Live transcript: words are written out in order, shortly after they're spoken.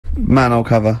manhole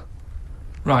cover?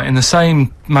 Right, in the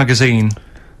same magazine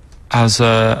as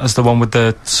the one with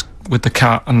the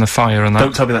cat and the fire and that.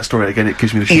 Don't tell me that story again, it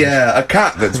gives me the shivers. Yeah, a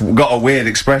cat that's got a weird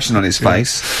expression on its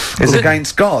face is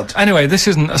against God. Anyway, this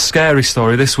isn't a scary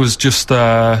story, this was just,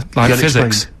 like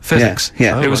physics. Physics.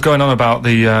 Yeah. It was going on about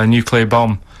the, nuclear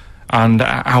bomb and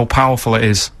how powerful it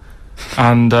is.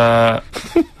 And,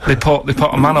 they put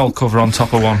a manhole cover on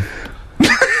top of one.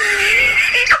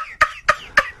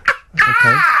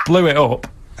 Okay. Blew it up.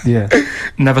 Yeah.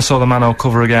 Never saw the manhole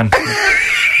cover again.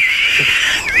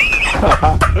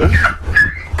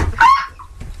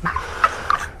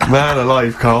 Man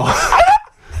alive, Carl.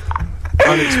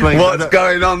 Unexplained. What's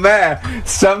going on there?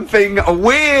 Something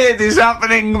weird is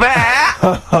happening there.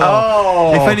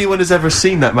 Oh. If anyone has ever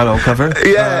seen that manhole cover,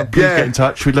 please get in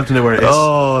touch. We'd love to know where it is.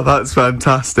 Oh, that's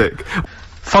fantastic.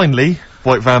 Finally,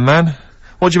 White Van Man,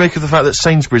 what do you make of the fact that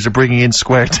Sainsbury's are bringing in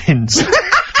square tins?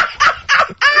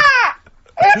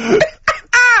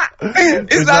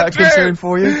 Is that a concern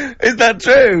for you? Is that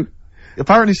true?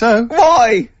 Apparently so.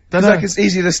 Why? Don't It's know. like it's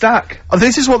easy to stack.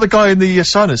 This is what the guy in the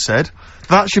Sun has said.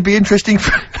 That should be interesting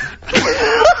for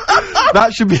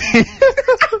that should be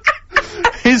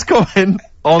his comment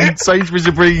on Sainsbury's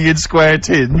are bringing in square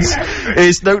tins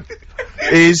is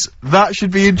that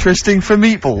should be interesting for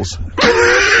meatballs.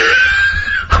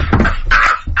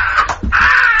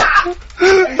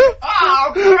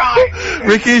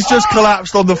 Ricky's just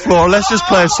collapsed on the floor. Let's just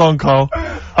play a song, Carl.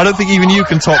 I don't think even you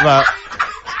can top that.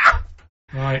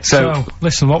 Right, so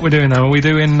listen, what we're doing now, we're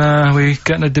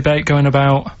getting a debate going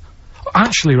about...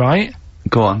 Actually, right?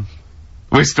 Go on.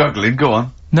 We're struggling, go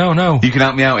on. No. You can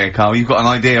help me out here, Carl. You've got an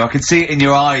idea. I can see it in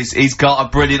your eyes. He's got a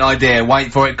brilliant idea.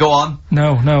 Wait for it, go on.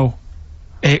 No.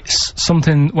 It's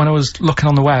something, when I was looking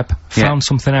on the web, found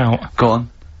something out. Go on.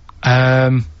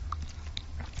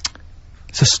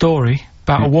 It's a story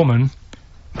about a woman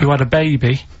who had a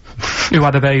baby.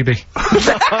 What are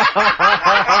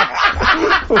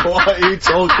you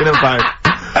talking about?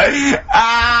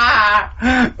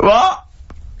 What?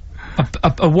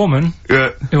 A woman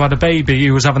who had a baby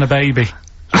who was having a baby.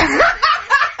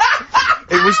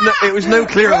 It was no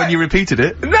clearer when you repeated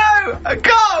it. No!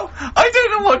 Carl! I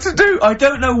don't know what to do. I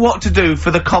don't know what to do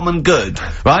for the common good,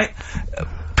 right?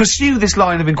 Pursue this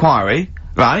line of inquiry,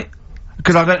 right?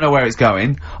 Because I don't know where it's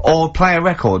going, or play a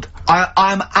record.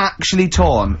 I'm actually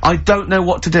torn. I don't know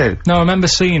what to do. No, I remember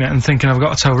seeing it and thinking, I've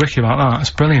got to tell Ricky about that. It's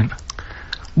brilliant.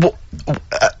 What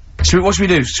should we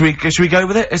do? Should we go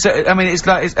with it? I mean, it's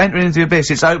like, it's entering into the abyss.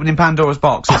 It's opening Pandora's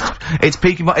box. It's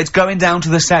peeking, it's going down to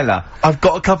the cellar. I've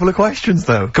got a couple of questions,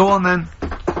 though. Go on, then.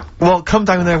 Well, come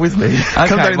down there with me. Okay,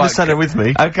 come down in the cellar with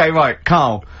me. Okay, right,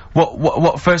 Carl.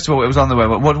 What, first of all, it was on the way.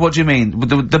 What do you mean?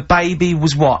 The baby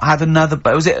was what? Had another,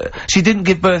 was it, she didn't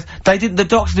give birth, the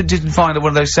doctor didn't find one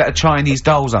of those set of Chinese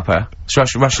dolls up her?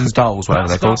 Russian dolls, whatever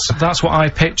they're called. That's what I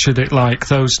pictured it like,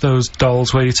 those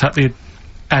dolls where you take the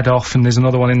head off and there's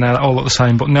another one in there that all look the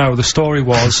same, but no, the story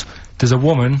was, there's a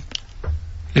woman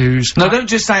who's... No, don't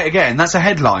just say it again, that's a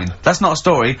headline. That's not a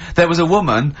story. There was a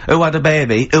woman who had a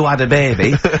baby,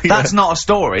 That's not a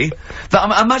story.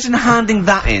 Imagine handing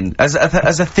that in as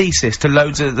a thesis to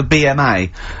loads of the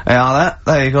BMA.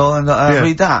 There you go, and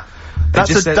read that.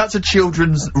 That's a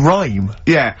children's rhyme.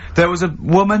 Yeah, there was a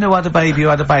woman who had a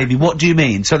baby What do you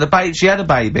mean? So she had a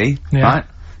baby, right?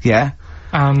 Yeah.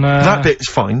 And, that bit's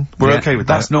fine. We're okay with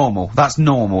that. That's normal. That's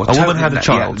normal. A woman had a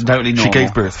child. Yeah, totally normal. She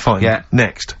gave birth. Fine. Yeah.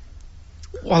 Next.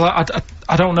 Well,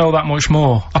 I don't know that much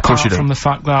more, apart from the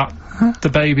fact that the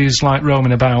baby's, like,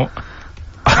 roaming about,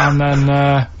 and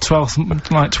then, 12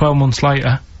 months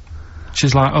later,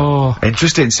 she's like, oh...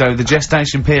 Interesting, so the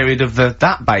gestation period of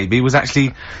that baby was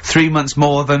actually 3 months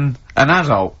more than an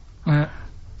adult. Yeah.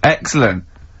 Excellent.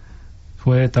 It's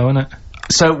weird, though, isn't it?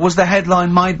 So, was the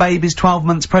headline, my baby's 12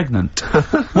 months pregnant?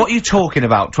 What are you talking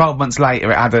about? 12 months later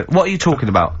it had what are you talking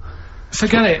about?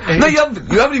 Forget it. No, you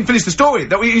haven't even finished the story.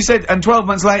 That what you said, and 12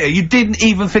 months later, you didn't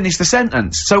even finish the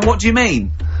sentence. So what do you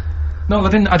mean? No, I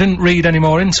didn't read any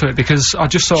more into it, because I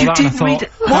just saw that and I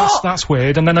thought, that's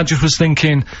weird, and then I just was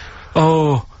thinking,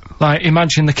 oh, like,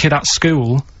 imagine the kid at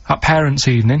school, at parents'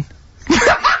 evening.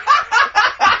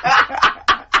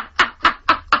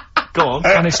 Go on.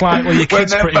 And it's like, well, your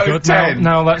kid's pretty good,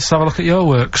 now let's have a look at your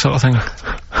work, sort of thing.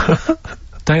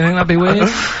 Don't you think that'd be weird?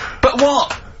 But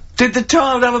what? Did the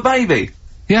child have a baby?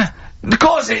 Yeah. Of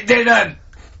course it didn't!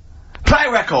 Play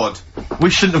a record!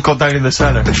 We shouldn't have gone down in the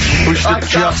cellar. We should have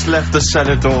just left the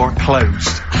cellar door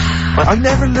closed. I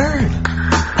never learn.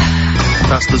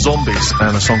 That's the Zombies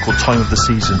and a song called Time of the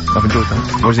Season. I've enjoyed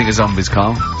that. What do you think of Zombies,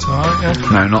 Carl? It's alright,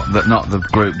 yeah. No, not the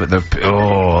group, but the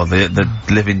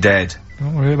Living Dead.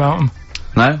 Don't worry about them.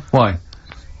 No? Why?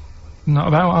 not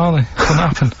about, are they? Couldn't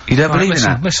happen. You don't believe in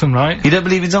that? Listen, right? You don't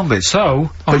believe in zombies? So, I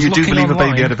But was you do looking believe online.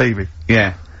 a baby had a baby?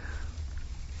 Yeah.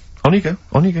 On you go,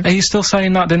 on you go. Are you still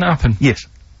saying that didn't happen? Yes.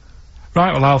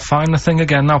 Right, well, I'll find the thing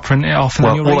again, I'll print it off, and then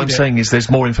Well, you'll read all I'm it. saying is there's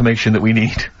more information that we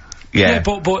need. Yeah. Yeah,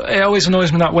 but it always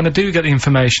annoys me that when I do get the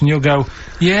information, you'll go,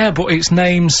 yeah, but its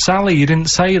name's Sally, you didn't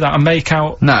say that, and make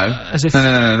out... No. As if...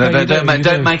 No, you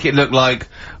don't make it look like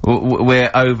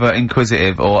we're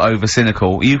over-inquisitive or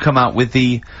over-cynical. You come out with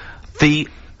the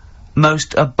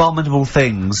most abominable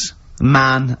things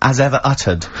man has ever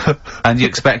uttered, and you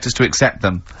expect us to accept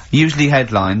them. Usually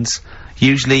headlines,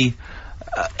 usually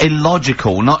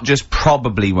illogical, not just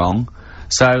probably wrong.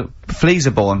 So, fleas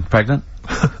are born pregnant.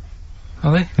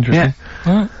 Are they? Interesting. Yeah.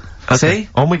 Right. Okay. See?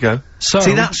 On we go. So...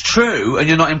 See, that's true, and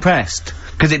you're not impressed.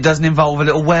 Because it doesn't involve a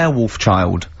little werewolf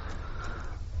child.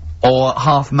 Or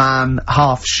half man,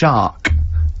 half shark.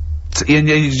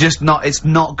 You're just not, it's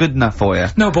not good enough for you.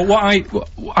 No, but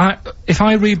if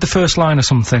I read the first line of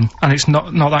something, and it's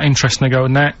not that interesting, I go,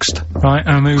 next, right,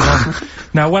 and I move on.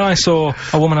 Now, when I saw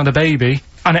a woman had a baby,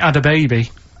 and it had a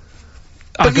baby,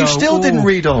 But you still didn't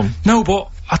read on. No, but,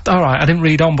 alright, I didn't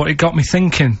read on, but it got me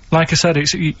thinking. Like I said,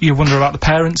 you wonder about the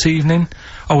parents' evening.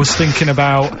 I was thinking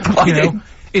about, you know,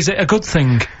 is it a good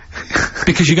thing?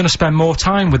 Because you're gonna spend more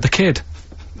time with the kid.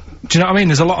 Do you know what I mean?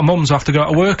 There's a lot of mums who have to go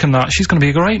to work and that. She's gonna be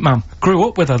a great mum. Grew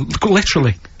up with her,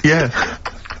 literally. Yeah.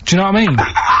 Do you know what I mean?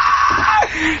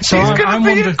 So She's gonna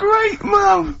be wonder, a great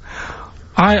mum.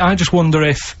 I just wonder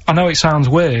if, I know it sounds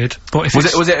weird, but if Was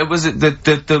it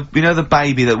the you know the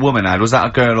baby that woman had, was that a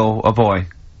girl or a boy?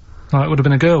 Like, it would have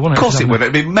been a girl, wouldn't it? Of course it would.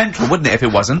 It'd be mental, wouldn't it, if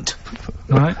it wasn't?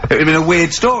 Right. It'd have been a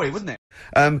weird story, wouldn't it?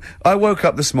 I woke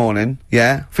up this morning,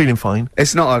 yeah. Feeling fine.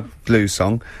 It's not a blues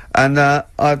song. And,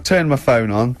 I turned my phone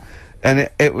on, and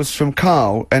it was from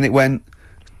Karl, and it went,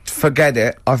 forget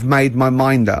it, I've made my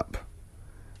mind up.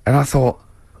 And I thought,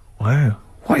 Wow.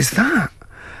 what is that?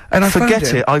 And I Forget phoned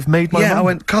him. it, I've made my Yeah, I mind.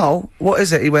 went, Karl, what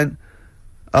is it? He went,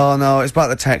 oh no, it's about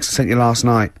the text I sent you last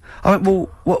night. I went, well,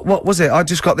 what was it? I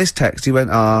just got this text. He went,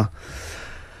 I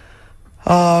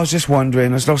was just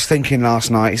wondering, I was thinking last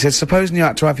night. He said, supposing you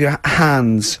had to have your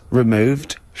hands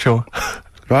removed, Sure.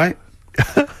 right?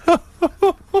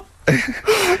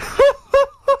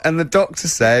 And the doctor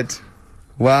said,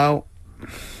 well,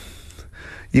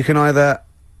 you can either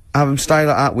have them stay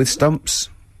like that with stumps,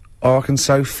 or I can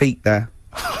sew feet there.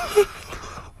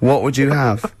 What would you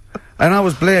have? And I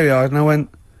was bleary-eyed, and I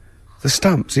went, the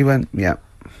stumps? He went, yeah.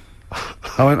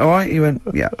 I went, alright? He went,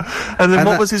 yeah. And then And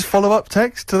what that- was his follow-up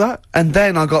text to that? And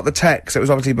then I got the text, it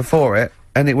was obviously before it,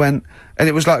 and it went, and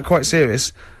it was like quite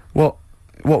serious. What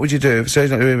would you do if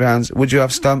surgery not doing with your hands? Would you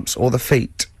have stumps or the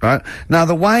feet, right? Now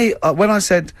the way, when I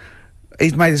said,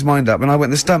 he's made his mind up, and I went,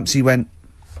 the stumps, he went,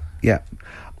 yeah.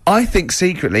 I think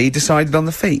secretly he decided on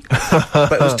the feet,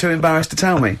 but was too embarrassed to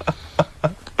tell me.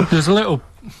 There's a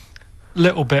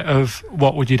little bit of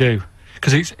what would you do?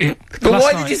 Because But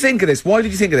why did you think of this? Why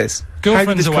did you think of this?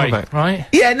 Girlfriend's this come away, about? right?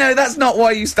 Yeah, no, that's not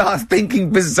why you start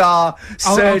thinking bizarre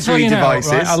I'll tell surgery you now,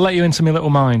 devices. right? I'll let you into my little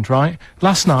mind, right?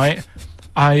 Last night,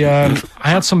 I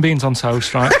had some beans on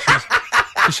toast, right?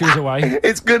 She was away,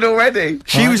 It's good already.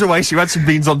 She was away, she had some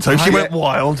beans on toast, she Yeah. went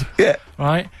wild. Yeah.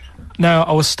 right? Now,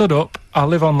 I was stood up, I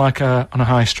live on like on a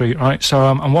high street, right? So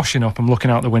I'm washing up, I'm looking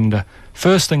out the window.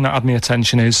 First thing that had my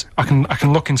attention is, I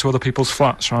can look into other people's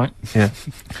flats, right? Yeah.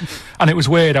 And it was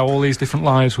weird how all these different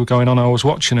lives were going on. I was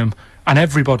watching them, and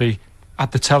everybody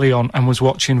had the telly on and was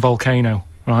watching Volcano,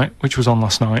 right? Which was on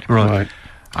last night. Right.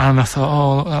 And I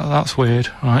thought, oh, that's weird,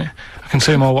 right? I can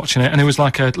see them all watching it. And it was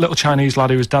like a little Chinese lad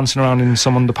who was dancing around in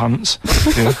some underpants.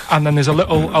 Yeah. And then there's a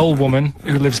little old woman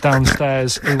who lives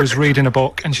downstairs who was reading a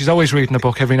book, and she's always reading a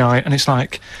book every night, and it's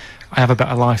like, I have a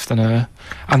better life than her.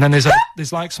 And then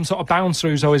there's like some sort of bouncer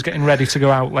who's always getting ready to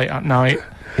go out late at night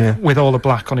Yeah. with all the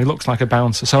black on. He looks like a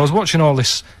bouncer. So I was watching all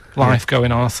this life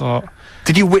going on. I thought,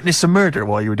 Did you witness a murder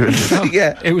while you were doing this?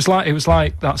 Yeah. it was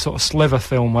like that sort of Sliver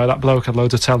film where that bloke had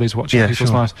loads of tellies watching Yeah, people's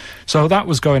sure. lives. So that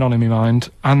was going on in my mind.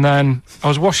 And then I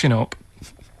was washing up,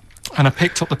 and I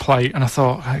picked up the plate, and I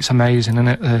thought, oh, it's amazing, isn't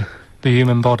it? The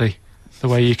human body, the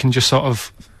way you can just sort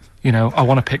of, you know, I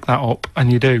want to pick that up,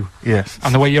 and you do. Yeah.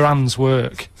 And the way your hands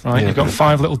work, right? Yeah. You've got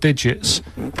 5 little digits,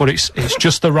 but it's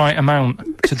just the right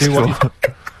amount to do what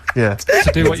Yeah.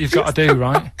 to do what you've got to do,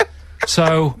 right?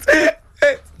 So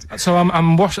I'm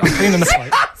cleaning the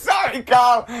plate. Sorry,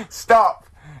 Karl. Stop.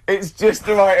 It's just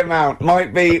the right amount.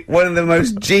 Might be one of the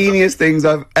most genius things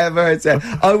I've ever heard said.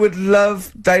 I would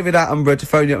love David Attenborough to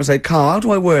phone you up and say, Karl, how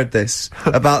do I word this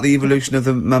about the evolution of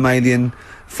the mammalian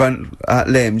front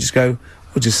limb? Just go,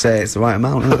 we'll just say it's the right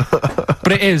amount. Isn't it?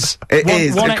 But it is. It one,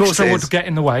 is, One of course extra it would is. get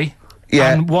in the way.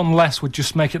 Yeah. And one less would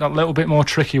just make it that little bit more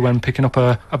tricky when picking up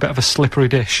a bit of a slippery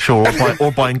dish. Sure,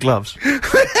 or buying gloves.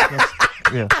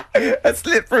 Yeah. A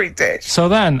slippery dish. So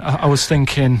then I was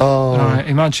thinking, right,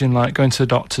 imagine like going to the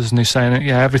doctors and he's saying,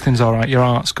 yeah, everything's all right, your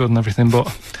heart's good and everything,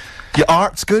 but your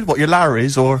art's good. What, your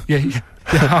Larry's or your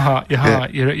heart,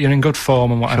 you're in good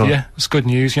form and whatever. Sure. Yeah, it's good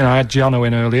news. You know, I had Jono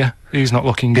in earlier. He's not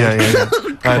looking good. Yeah.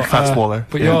 I had Fat Swaller.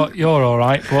 But you're all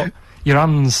right. But your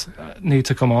hands need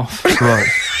to come off. Right.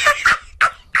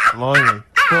 Blimey.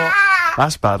 But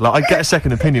That's bad. Like, I'd get a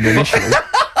second opinion initially.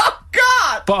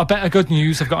 But I better good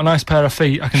news, I've got a nice pair of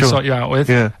feet I can sort you out with.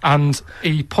 Yeah. And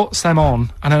he puts them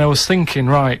on, and then I was thinking,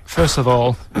 right, first of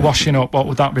all, washing up, what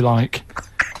would that be like?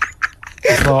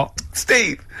 I thought,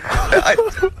 Steve,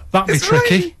 that'd be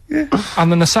tricky. Right. Yeah.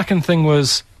 And then the second thing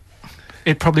was,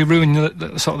 it'd probably ruin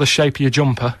the sort of the shape of your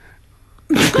jumper.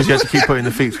 Because you have to keep putting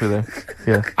the feet through there.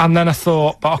 Yeah. And then I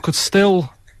thought, but I could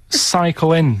still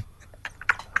cycle in.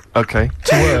 Okay.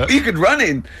 To work. You could run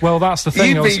in. Well, that's the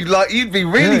thing. You'd be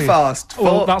really fast.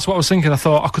 Well, that's what I was thinking. I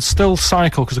thought I could still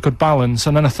cycle because I could balance,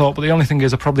 and then I thought, but the only thing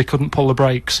is I probably couldn't pull the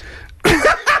brakes.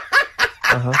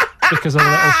 Because of the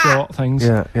little short things.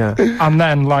 Yeah. And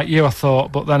then, like you, I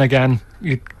thought, but then again,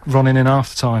 you're running in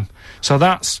half the time. So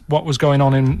that's what was going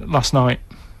on in last night.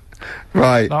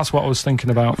 Right. That's what I was thinking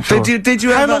about. Sure. Did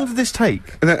you How ever... long did this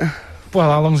take? Well,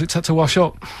 how long does it take to wash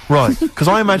up? Right, because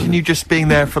I imagine you just being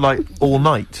there for, like, all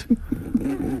night.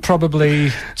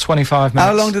 Probably 25 minutes.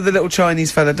 How long did the little Chinese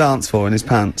fella dance for in his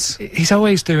pants? He's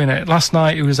always doing it. Last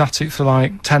night he was at it for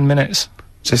like 10 minutes.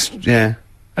 Yeah.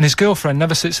 And his girlfriend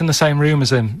never sits in the same room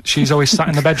as him. She's always sat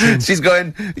in the bedroom. She's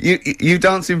going, you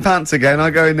dance in pants again, I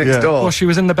go in next door. Well, she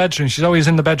was in the bedroom. She's always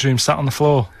in the bedroom, sat on the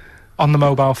floor, on the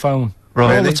mobile phone.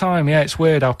 Right. All the time, yeah, it's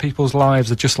weird how people's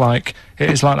lives are just like, it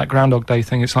is like that Groundhog Day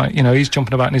thing. It's like, you know, he's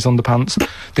jumping about in his underpants.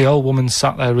 The old woman's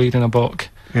sat there reading a book.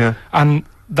 Yeah. And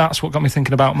that's what got me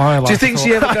thinking about my life. Do you think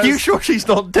she ever goes... Are you sure she's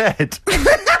not dead?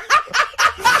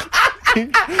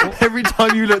 Every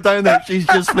time you look down there, she's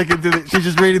just flicking through she's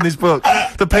just reading this book.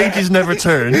 The pages never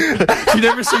turn. She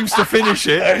never seems to finish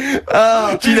it.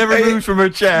 She never moves from her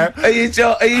chair. Are you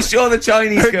sure the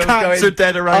Chinese Her girl's cats going... are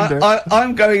dead around her.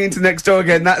 I'm going into next door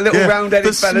again. That little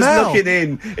round-headed fella's looking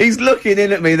in. He's looking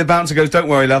in at me. The bouncer goes, "Don't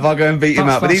worry, love, I'll go and beat him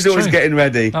up." But he's always getting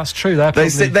ready. That's true.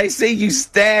 They see you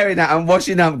staring at him,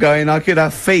 washing up, going, "I could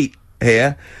have feet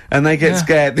here," and they get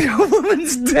scared. The old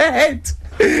woman's dead.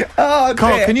 Oh,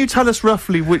 Carl, dear. can you tell us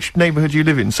roughly which neighbourhood you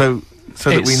live in, so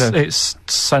that we know? It's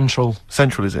central.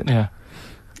 Central, is it? Yeah.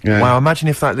 Wow, imagine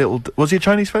if that little... Was he a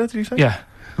Chinese fella, did you say? Yeah.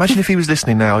 Imagine if he was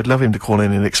listening now. I'd love him to call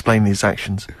in and explain his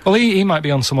actions. Well, he might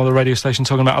be on some other radio station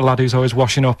talking about a lad who's always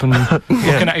washing up and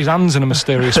looking at his hands in a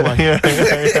mysterious way.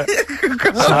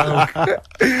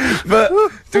 But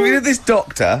do we know this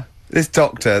doctor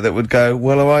that would go,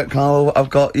 "Well, all right, Carl,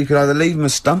 you can either leave them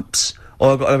as stumps,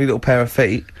 or I've got a lovely little pair of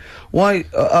feet." Why?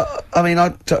 I mean, I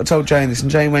told Jane this,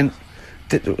 and Jane went,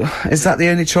 "Is that the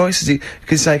only choice? You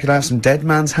could say, could I have some dead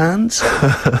man's hands?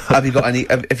 Have you got any?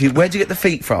 Where'd you get the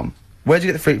feet from? Where'd you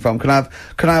get the feet from? Can I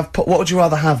have? What would you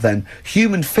rather have then?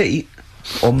 Human feet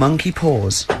or monkey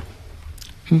paws?"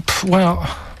 Well,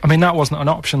 I mean, that wasn't an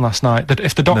option last night.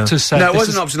 If the doctors said... No, it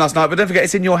wasn't an option last night, but don't forget,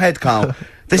 it's in your head, Carl.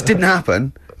 This didn't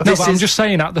happen. No, but I'm just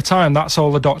saying, at the time, that's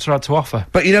all the doctor had to offer.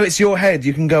 But, you know, it's your head,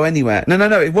 you can go anywhere.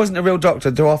 No, it wasn't a real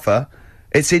doctor to offer.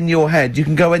 It's in your head, you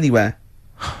can go anywhere.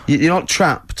 You're not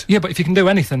trapped. Yeah, but if you can do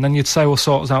anything, then you'd say, we'll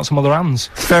sort us out some other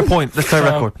hands. Fair point, let's play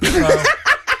record. We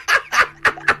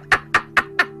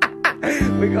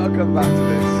gotta come back to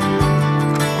this.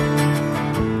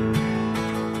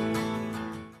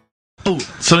 Oh,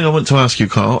 something I want to ask you,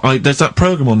 Carl. There's that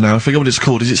programme on now, I forget what it's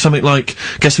called. Is it something like,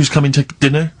 Guess Who's Coming to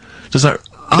Dinner? Does that...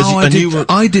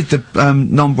 I did the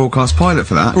non-broadcast pilot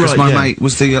for that, because my mate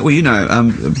was the,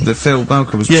 the Phil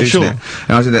Belker was producing it,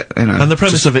 and I did it, you know. And the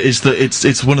premise of it is that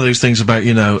it's one of those things about,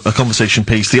 you know, a conversation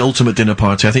piece, the ultimate dinner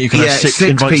party. I think you can have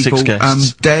invite people, 6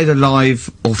 guests. Dead, alive,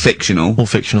 or fictional. Or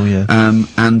fictional, yeah.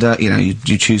 And, you know,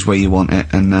 you choose where you want it,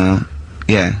 and,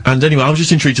 yeah. And anyway, I was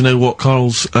just intrigued to know what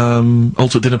Carl's,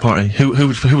 ultimate dinner party, who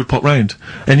would pop round?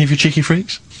 Any of you cheeky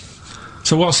freaks?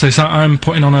 So what's this? I'm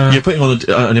putting on a... You're putting on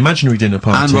an imaginary dinner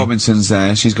party. Anne Robinson's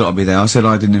there, she's got to be there. I said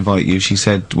I didn't invite you, she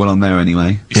said, well, I'm there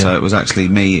anyway. Yeah. So it was actually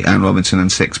me, Anne Robinson,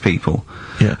 and 6 people.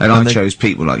 Yeah. And I chose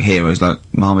people like heroes, like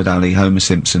Muhammad Ali, Homer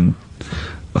Simpson,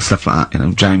 or stuff like that, you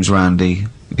know, James Randi,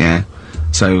 yeah.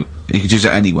 So, you could choose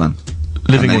anyone.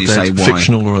 Living or dead,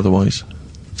 fictional or otherwise.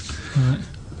 Right.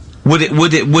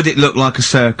 Would it look like a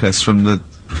circus from the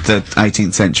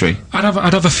 18th century? I'll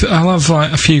have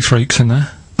like a few freaks in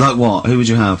there. Like what? Who would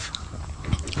you have?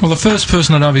 Well, the first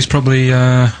person I'd have is probably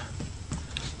have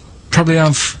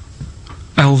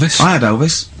Elvis. I had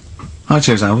Elvis. I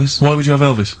chose Elvis. Why would you have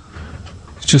Elvis?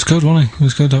 He's just good, wasn't he? He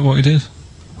was good at what he did.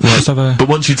 Right. Just have a... But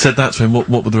once you'd said that to him, what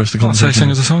would the rest of the I'd say conversation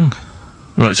sing us a song.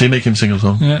 Right, so you make him sing a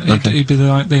song? Yeah, he'd be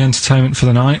like the entertainment for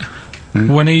the night.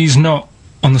 When he's not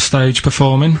on the stage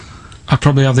performing, I'd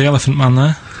probably have the Elephant Man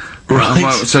there. Right.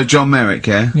 Well, so John Merrick,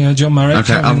 yeah? Yeah, John Merrick.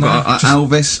 Okay, I've got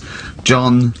Elvis,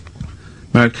 John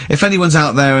Merrick. If anyone's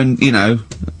out there and, you know,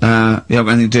 you haven't got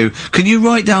anything to do, can you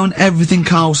write down everything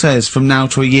Carl says from now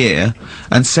to a year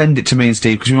and send it to me and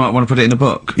Steve, because we might want to put it in a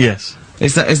book? Yes.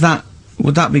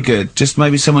 Would that be good? Just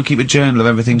maybe someone keep a journal of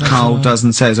everything Carl does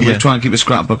and says, and we'll try and keep a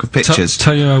scrapbook of pictures.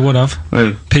 Tell you who I would have.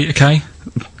 Who? Peter Kay.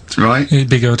 Right. He'd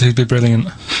be good, he'd be brilliant.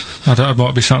 I'd want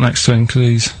to be sat next to him, because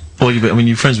he's... Well,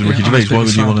 you're friends with Ricky Gervais, why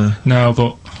would you want to... No,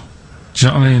 but... Do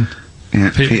you know what I mean? Yeah,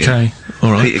 Peter Kay.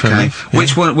 Alright, Peter Kay. Yeah.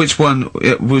 Which one,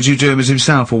 would you do him as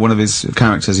himself or one of his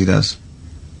characters he does?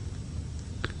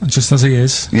 Just as he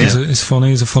is. Yeah. He's funny,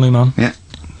 he's a funny man. Yeah.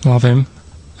 Love him.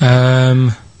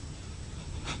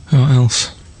 What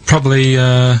else? Probably,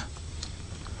 that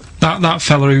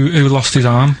fella who lost his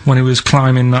arm when he was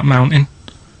climbing that mountain.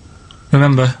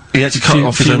 Remember? He had to cut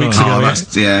off his own weeks arm. ago.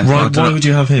 Yeah. Right, why would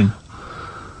you have him?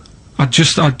 I'd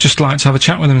just like to have a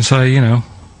chat with him and say, you know,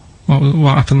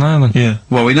 what happened there then? Yeah.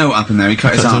 Well, we know what happened there. He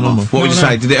cut his arm off. What would you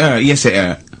say? Did it hurt? Yes, it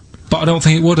hurt. But I don't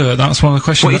think it would hurt. That's one of the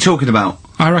questions. What are you talking about?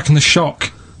 I reckon the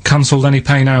shock cancelled any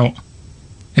pain out.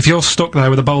 If you're stuck there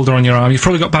with a boulder on your arm, you've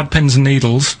probably got bad pins and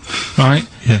needles, right?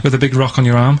 Yeah. With a big rock on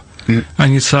your arm. Yeah.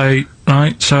 And you'd say,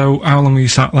 right, so how long were you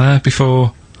sat there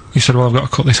before you said, well, I've got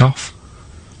to cut this off?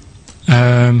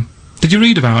 Did you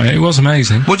read about it? It was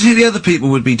amazing. What do you think the other people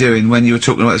would be doing when you were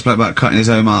talking about this bloke about cutting his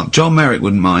own arm? John Merrick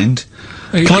wouldn't mind.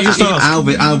 Can I just ask?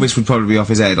 Elvis would probably be off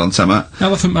his head on something.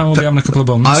 Elephant Man will be having a couple of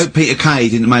buns. I hope Peter Kay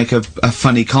didn't make a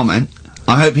funny comment.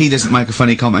 I hope he doesn't make a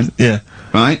funny comment. Yeah.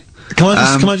 Right? Can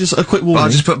I just a quick warning? I'll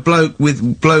just put bloke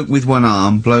with one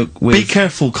arm, bloke with... Be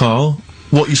careful, Carl,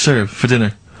 what you serve for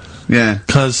dinner. Yeah.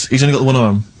 Because he's only got the one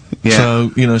arm. Yeah.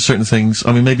 So, you know, certain things.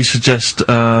 I mean, maybe suggest,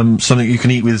 something you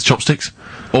can eat with chopsticks.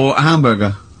 Or a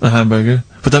hamburger. A hamburger.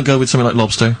 But don't go with something like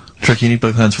lobster. Tricky, you need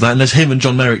both hands for that. Unless him and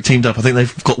John Merrick teamed up, I think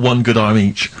they've got one good arm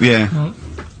each. Yeah.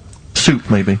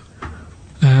 Soup, maybe.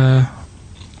 What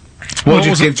would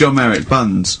you give John Merrick?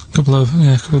 Buns? Couple of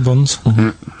buns.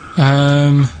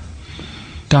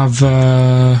 Have,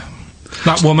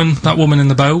 that woman in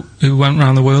the boat who went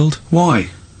round the world. Why?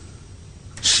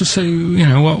 Just to see, you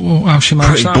know, how she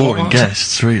managed Pretty that. boring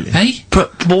guests, really. Hey?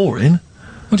 But boring?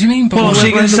 What do you mean, boring? What was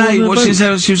she going to say? What she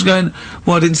said, she was going,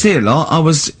 well, I didn't see a lot. I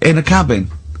was in a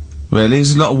cabin. Really?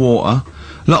 There's a lot of water.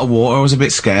 I was a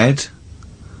bit scared.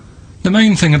 The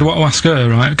main thing I'd want to ask her,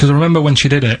 right, because I remember when she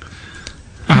did it,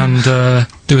 and,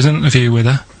 there was an interview with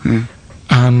her,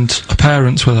 and her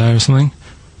parents were there or something,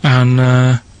 and,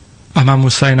 her mum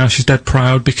was saying how she's dead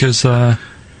proud because,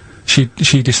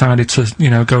 she decided to, you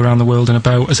know, go around the world in a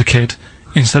boat as a kid,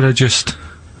 instead of just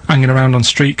hanging around on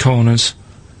street corners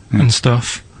and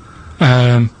stuff.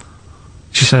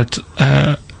 She said,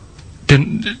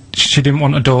 she didn't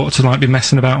want her daughter to, like, be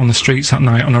messing about on the streets at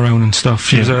night on her own and stuff.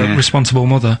 She was a responsible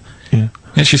mother. Yeah.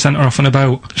 Yeah, she sent her off on a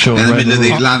boat. Sure. In the middle of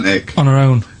the Atlantic. On her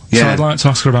own. Yeah. So I'd like to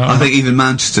ask her about that. I think even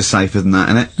Manchester's safer than that,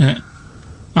 innit? Yeah.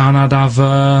 And I'd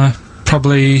have,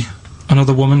 probably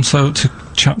another woman, so to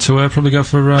chat to her, probably go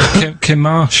for, Kim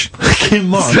Marsh. Kim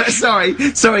Marsh?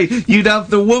 Sorry, you'd have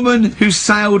the woman who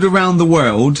sailed around the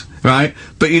world, right?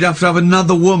 But you'd have to have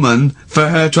another woman for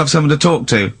her to have someone to talk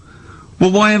to.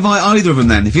 Well, why invite either of them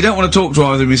then, if you don't want to talk to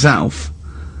either of them yourself?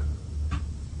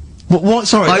 What?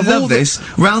 Sorry, I love this.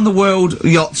 Round World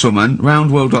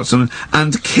Yachtswoman,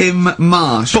 and Kim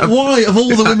Marsh. But why, of all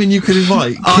the women you could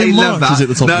invite, Kim Marsh is at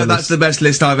the top of the list? No, that's the best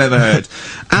list I've ever heard.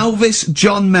 Elvis,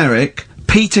 John Merrick,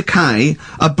 Peter Kay,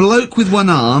 a bloke with one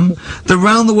arm, the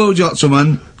Round the World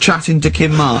Yachtswoman chatting to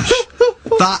Kim Marsh.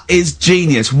 That is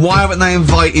genius. Why haven't they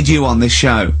invited you on this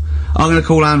show? I'm gonna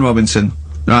call Anne Robinson.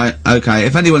 Right, okay,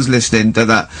 if anyone's listening to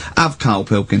that, have Karl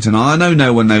Pilkington. I know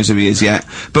no one knows who he is yet,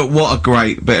 but what a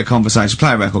great bit of conversation.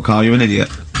 Play a record, Carl, you're an idiot.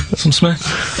 Some Smith?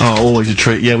 Oh, always a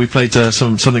treat. Yeah, we played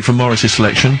something from Morris's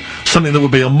selection. Something that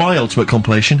would be on my ultimate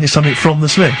compilation is something from the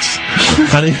Smiths.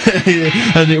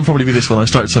 and it'll probably be this one. I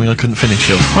started something I couldn't finish.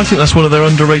 I think that's one of their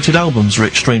underrated albums,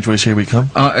 Rick. Strange Ways, Here We Come.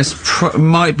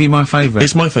 Might be my favourite.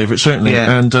 It's my favourite, certainly.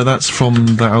 Yeah. And that's from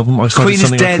that album. I started Queen is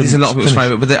something Dead is a lot of people's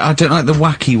favourite, but I don't like the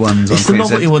wacky ones. It's the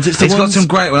novelty ones. It's got some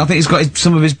great ones. I think he's got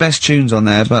some of his best tunes on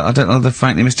there, but I don't know the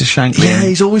frankly Mr. Shankly. Yeah,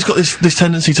 he's always got this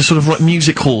tendency to sort of write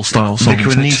music hall style songs.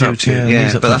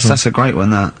 Yeah, but that's a great one,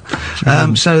 that.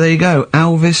 So there you go.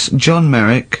 Elvis, John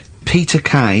Merrick, Peter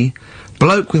Kay,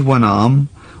 bloke with one arm,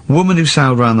 woman who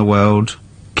sailed around the world,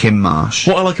 Kim Marsh.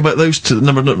 What I like about those two,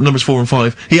 numbers 4 and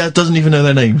 5, he doesn't even know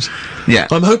their names. Yeah.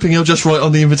 I'm hoping he'll just write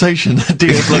on the invitation,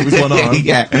 dear bloke with one arm.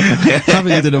 Yeah.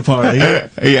 Having a dinner party.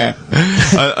 Yeah.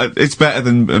 It's better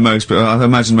than most, but I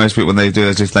imagine most people when they do it,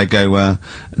 as if they go,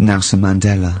 Nelson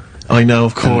Mandela. I know,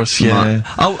 of course, yeah.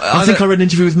 I think I read an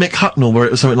interview with Mick Hucknall where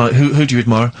it was something like, who do you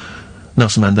admire?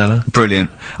 Nelson Mandela.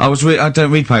 Brilliant. I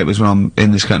don't read papers when I'm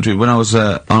in this country. When I was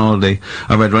on holiday,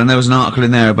 I read one, and there was an article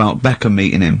in there about Beckham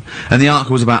meeting him. And the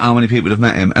article was about how many people have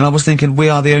met him. And I was thinking, we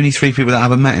are the only 3 people that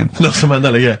haven't met him. Nelson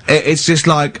Mandela, yeah. It's just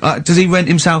like, does he rent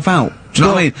himself out? Do you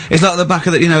know what I mean? It's like the back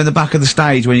of the, in the back of the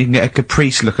stage when you can get a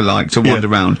Caprice lookalike to wander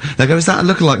around. They go, is that a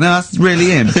lookalike? No, that's really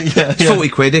him. It's 40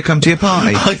 quid, he'll come to your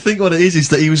party. I think what it is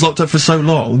that he was locked up for so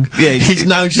long. Yeah, he's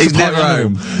now just he's never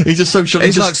home. He's just so shocked.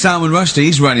 He's like Salman Rushdie,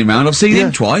 he's running around. I've seen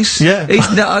him twice. Yeah.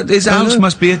 His house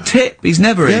must be a tip. He's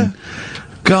never in.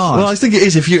 God. Well, I think it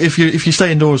is if you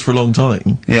stay indoors for a long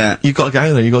time. Yeah. You've got to get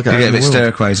out there. You've got to get out You get in a bit the world.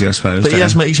 stir crazy, I suppose. But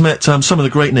he's met some of the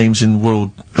great names in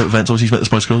world events. Obviously, he's met the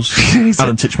Spice Girls.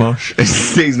 Alan Titchmarsh.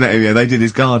 He's met him, yeah. They did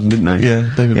his garden, didn't they?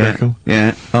 Yeah, David Beckham.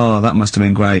 Yeah. Oh, that must have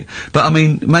been great. But I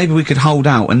mean, maybe we could hold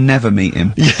out and never meet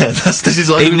him. Yeah, this is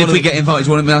like even if we get invited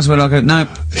to one of them, I'll go, no.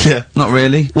 Yeah. Not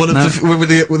really. One of we're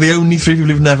the only 3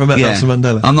 people who've never met Nelson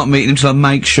Mandela. I'm not meeting him till I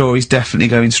make sure he's definitely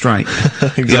going straight.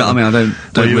 Exactly. You know what I mean?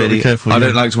 I don't really. Be careful, I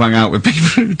don't like to hang out with people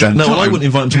who don't. No, well, I wouldn't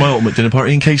invite him to my ultimate dinner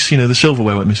party in case, the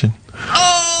silverware went missing.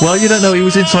 Oh! Well, you don't know, he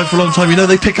was inside for a long time.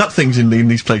 They pick up things in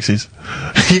these places.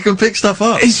 You can pick stuff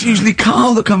up. It's usually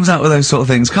Karl that comes out with those sort of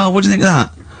things. Karl, what do you think of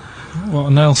that? What,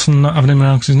 Nelson not having him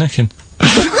around because he's nicking?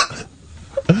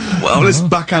 Well, let's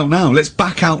back out now. Let's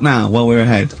back out now while we're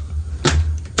ahead.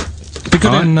 Be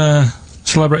good in,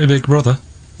 Celebrity Big Brother.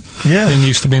 Yeah. Being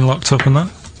used to being locked up and that.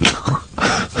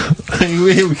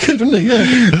 We could, wouldn't he?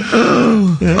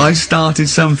 Yeah. I started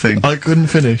something. I couldn't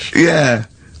finish. Yeah.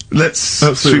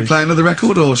 Should we play another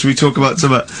record, or should we talk about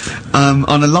some,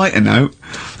 on a lighter note,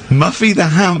 Muffy the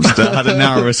hamster had a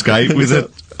narrow escape with a...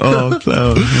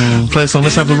 Play a song,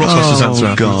 let's have the Rockbusters answer.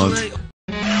 Oh, God.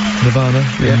 Nirvana,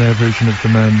 in their version of The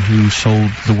Man Who Sold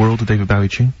the World, a David Bowie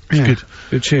tune. It's good.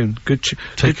 Good tune. Good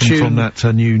Taken from that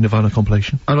new Nirvana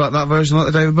compilation. I like that version, I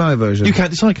like the David Bowie version. You can't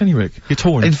decide, can you, Rick? You're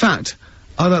torn. In fact,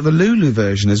 I like the Lulu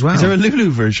version as well. Is there a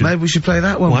Lulu version? Maybe we should play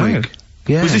that one week.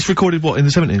 Yeah. Was this recorded, what, in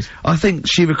the 70s? I think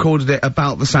she recorded it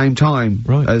about the same time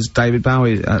as David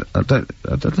Bowie. I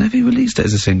don't know if he released it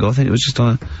as a single. I think it was just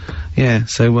on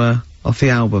off the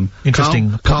album.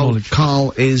 Interesting.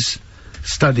 Karl is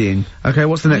studying. Okay,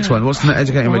 what's the next one? What's the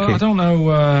educating Ricky? I don't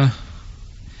know,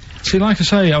 see, like I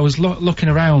say, I was looking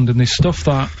around and there's stuff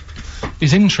that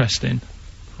is interesting,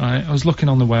 right? I was looking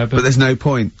on the web. But there's no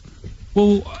point.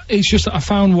 Well, it's just that I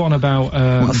found one about,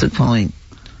 what's the point?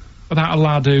 About a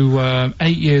lad who,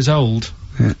 8 years old,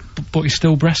 but he's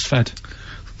still breastfed.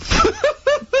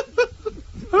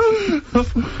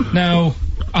 Now,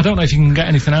 I don't know if you can get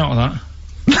anything out of that.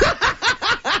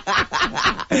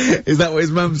 Is that what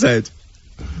his mum said?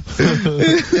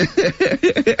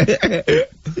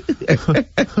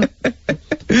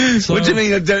 What do you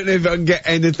mean I don't know if I can get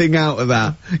anything out of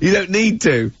that? You don't need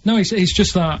to. No, it's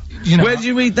just that, Where did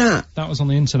you read that? That was on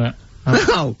the internet.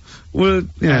 Oh, well,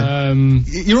 yeah.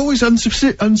 You're always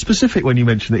unspecific when you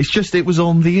mention it. It's just it was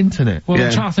on the internet. Well,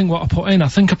 I'm trying to think what I put in. I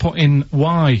think I put in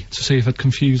Y to see if I'd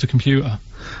confuse a computer.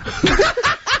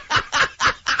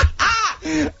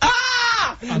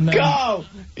 Go!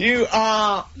 You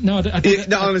are... No, I did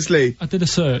no, honestly. I did a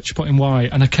search, put in Y,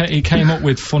 and it came up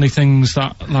with funny things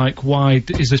that, like, why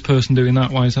is this person doing that,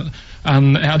 why is that...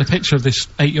 And it had a picture of this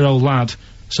 8-year-old lad,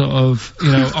 sort of,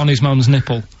 on his mum's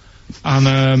nipple.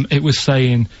 And, it was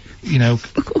saying,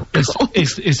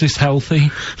 is this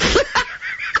healthy?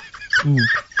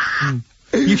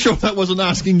 You sure that wasn't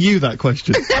asking you that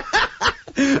question?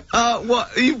 What?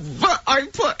 I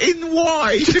put in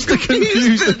Y to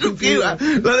confuse the computer. Like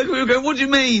the computer going, what do you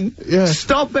mean? Yeah.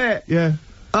 Stop it! Yeah.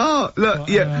 Oh, look,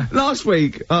 last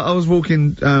week, I was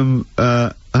walking, home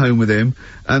with him,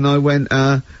 and I went,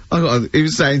 he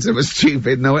was saying something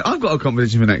stupid, and I went, I've got a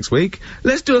competition for next week.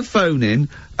 Let's do a phone-in,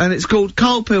 and it's called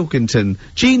Karl Pilkington,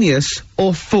 Genius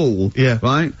or Fool. Yeah.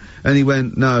 Right? And he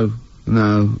went, no.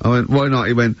 I went, why not?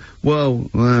 He went, well,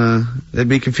 it'd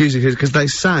be confusing, because they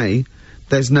say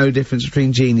there's no difference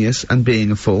between genius and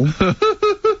being a fool.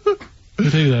 We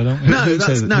do that, don't we?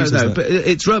 No, but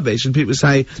it's rubbish, and people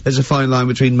say there's a fine line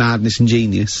between madness and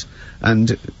genius,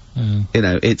 and,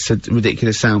 it's a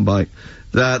ridiculous soundbite.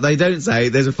 They don't say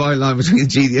there's a fine line between a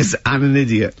genius and an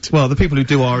idiot. Well, the people who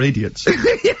do are idiots.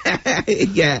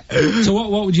 Yeah. So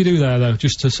what would you do there, though,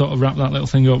 just to sort of wrap that little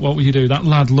thing up? What would you do? That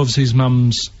lad loves his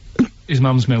mum's his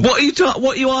mum's milk. What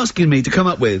are you asking me to come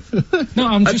up with? No,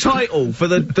 I'm a just... title for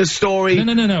the story?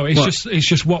 No, it's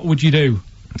just what would you do?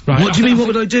 Right. What do you mean, what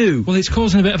would I do? Well, it's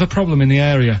causing a bit of a problem in the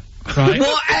area, right?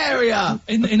 What area?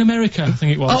 In America, I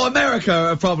think it was. Oh, America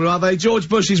are a problem, are they? George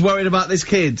Bush is worried about this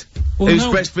kid who's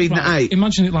breastfeeding at 8.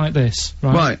 Imagine it like this,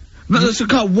 right? Right. No, so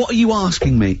Carl, what are you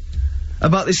asking me?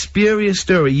 About this spurious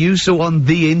story you saw on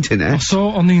the internet? I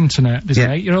saw it on the internet. There's an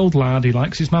 8-year-old lad, he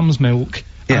likes his mum's milk,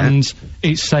 and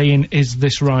it's saying, is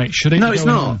this right? Should it No, be it's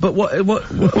going not. on? But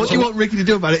what do you want Ricky to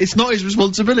do about it? It's not his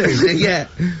responsibility. Yeah.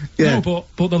 No,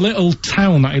 but the little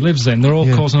town that he lives in, they're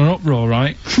all causing an uproar,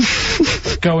 right?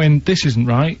 Going, this isn't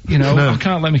right, you know, I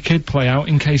can't let my kid play out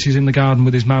in case he's in the garden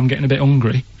with his mum getting a bit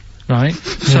hungry, right?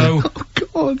 So,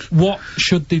 Oh, God. what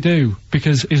should they do?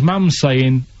 Because his mum's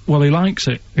saying, well, he likes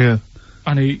it. Yeah.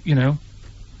 And he, you know,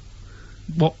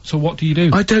 so what do you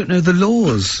do? I don't know the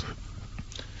laws.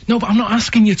 No, but I'm not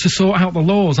asking you to sort out the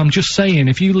laws. I'm just saying,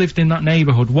 if you lived in that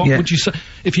neighbourhood, what would you say?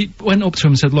 If you went up to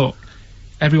him and said, look,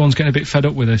 everyone's getting a bit fed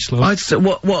up with this, look. I'd say,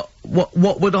 what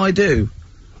would I do?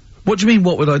 What do you mean,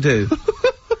 what would I do?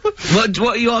 What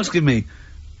are you asking me?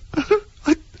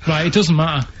 Right, it doesn't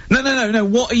matter. No,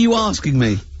 what are you asking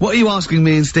me? What are you asking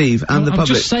me and Steve and the I'm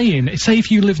public? just saying, say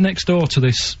if you live next door to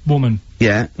this woman.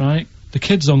 Yeah. Right? The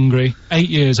kid's hungry, 8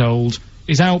 years old,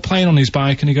 he's out playing on his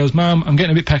bike and he goes, Mum, I'm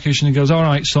getting a bit peckish, and he goes,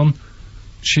 alright, son.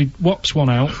 She whops one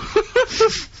out.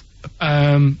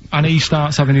 And he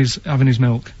starts having his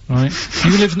milk, right?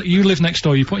 You live next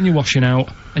door, you're putting your washing out,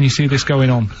 and you see this going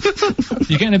on.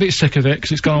 You're getting a bit sick of it,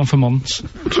 because it's gone on for months.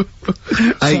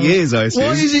 8 years, I assume.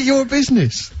 Why is it your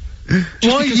business?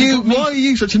 Why are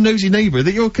you such a nosy neighbour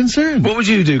that you're concerned? What would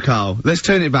you do, Carl? Let's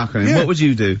turn it back on him. Yeah. What would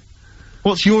you do?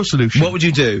 What's your solution? What would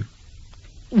you do?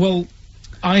 Well,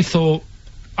 I thought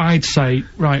I'd say,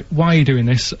 right, why are you doing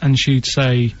this? And she'd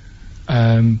say,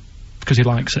 because he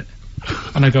likes it.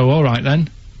 And I go, alright then,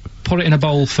 put it in a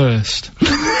bowl first.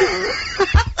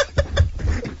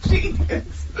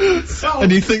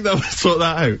 And you think that would sort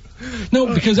that out?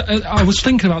 No, because I was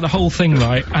thinking about the whole thing,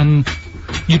 right, and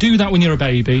you do that when you're a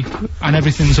baby, and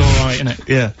everything's alright, innit?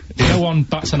 Yeah. No one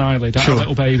bats an eyelid at a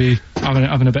little baby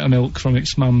having a bit of milk from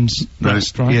its mum's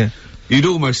breast, right? Yeah. You'd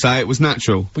almost say it was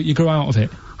natural. But you grow out of it.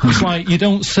 It's like, you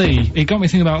don't see. It got me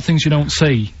thinking about things you don't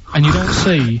see. And you don't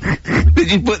see.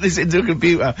 Did you put this into a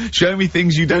computer? Show me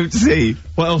things you don't see.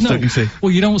 What else don't you see?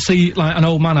 Well, you don't see, like, an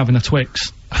old man having a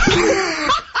Twix.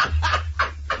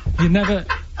 You never...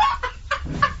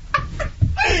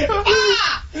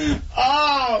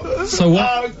 Oh! So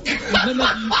what?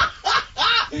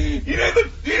 You know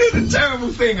the terrible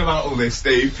thing about all this,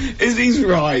 Steve, is he's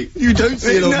right. You don't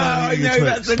see an old No, man I eating a know,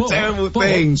 Twix. that's a terrible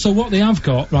thing. So what they have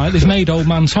got, right, they've made old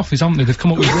man toffees, haven't they? They've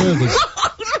come up with Werther's.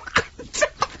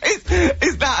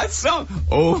 Is that a song?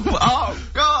 Oh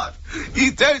God!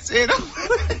 You don't see it.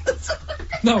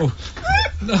 No,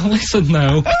 listen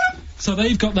now. So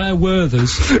they've got their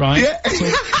Werther's, right? Yeah.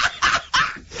 So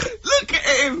Look at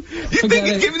him! You think Forget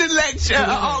he's it. giving a lecture at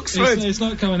Oxford? it's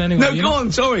not going anywhere. No, go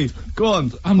on, sorry. Go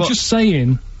on. I'm just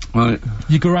saying, Right.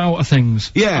 you grow out of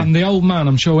things. Yeah. And the old man,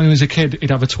 I'm sure when he was a kid,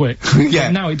 he'd have a Twix. Yeah.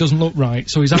 But now it doesn't look right,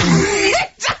 so he's having...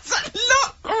 It doesn't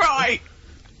look right!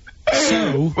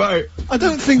 So... Right. I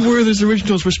don't think Werther's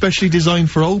originals were specially designed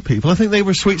for old people. I think they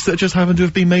were sweets that just happened to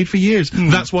have been made for years.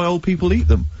 That's why old people eat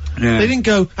them. Yeah. They didn't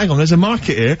go, hang on, there's a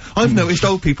market here. I've noticed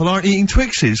old people aren't eating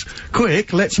Twixes.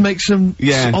 Quick, let's make some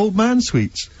old man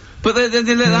sweets. But the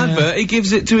little advert, he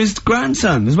gives it to his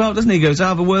grandson as well, doesn't he? He goes, I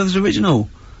have a Werther's original.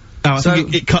 Now, I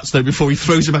think it cuts though before he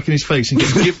throws it back in his face and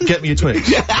goes, get me a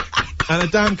Twix. And a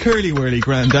damn curly-whirly,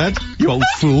 Grandad, you old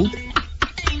fool.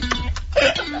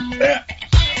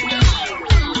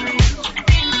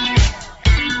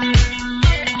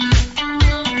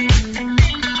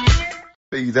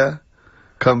 Feeder,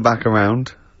 come back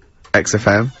around,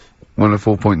 XFM,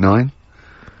 104.9.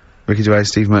 Ricky Gervais,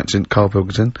 Steve Merchant, Karl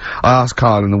Pilkington. I asked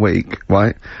Karl in the week,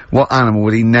 right, what animal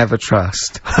would he never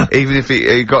trust? Even if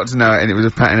he got to know it and it was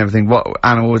a pet and everything, what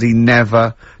animal would he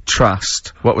never trust?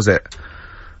 What was it?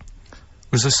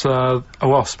 Was this, a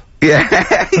wasp? Yeah.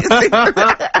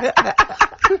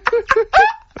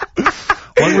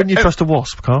 Why wouldn't you trust a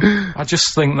wasp, Carl? I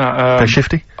just think that, They're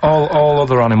shifty? all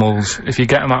other animals, if you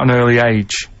get them at an early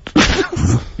age,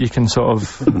 you can sort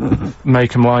of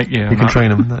make them like you. You can train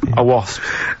them. A wasp.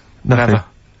 Nothing.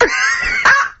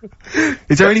 Never.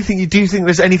 Is there anything do you think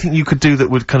there's anything you could do that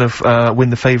would kind of,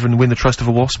 win the favour and win the trust of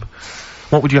a wasp?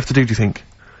 What would you have to do you think?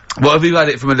 What if you had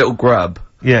it from a little grub?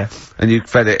 Yeah. And you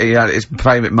fed it, you had its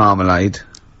favourite marmalade?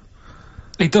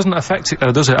 It doesn't affect it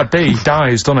though, does it? A bee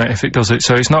dies, doesn't it, if it does it,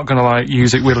 so it's not gonna, like,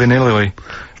 use it willy-nilly.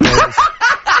 That's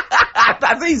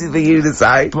That's easy for you to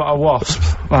say. But a wasp.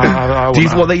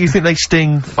 Do you think they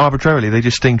sting arbitrarily? They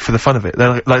just sting for the fun of it?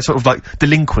 They're like sort of like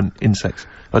delinquent insects.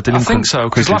 Like I think so,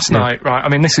 because last night, right, I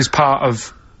mean, this is part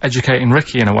of educating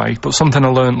Ricky in a way, but something I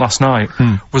learned last night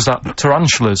was that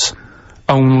tarantulas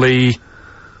only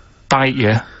bite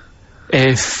you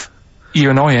if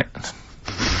you annoy it.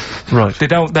 Right. They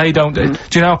don't, do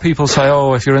you know how people say,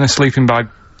 oh, if you're in a sleeping bag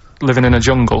living in a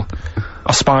jungle,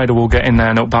 a spider will get in there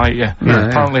and it'll bite you? Yeah,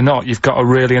 apparently not. You've got to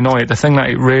really annoy it. The thing that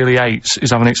it really hates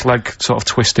is having its leg sort of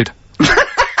twisted.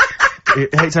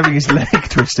 It hates having its leg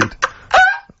twisted.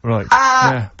 Right.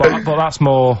 Yeah, but that's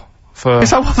more for...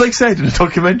 Is that what they said in a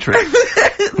documentary?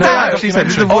 No, actually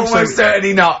said almost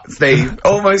certainly not, Steve.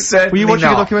 Almost certainly Were you watching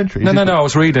not. a documentary? No, I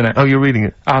was reading it. Oh, you're reading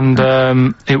it. And,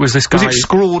 it was this guy... Was it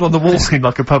scrawled on the wall in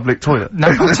like a public toilet? No,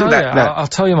 I'll tell you. I'll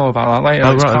tell you more about that later.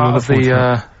 Oh, It's right, part of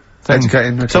the,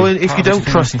 Educating. So, if you don't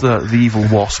trust the evil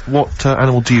wasp, what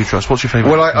animal do you trust? What's your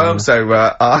favourite? Well, I also,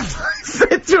 I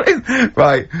said to him,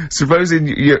 right, supposing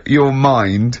your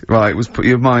mind, right,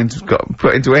 your mind got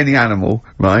put into any animal,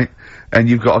 right, and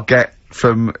you've got to get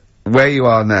from where you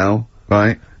are now,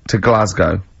 right, to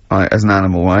Glasgow, right, as an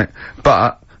animal, right,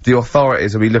 but the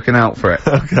authorities will be looking out for it.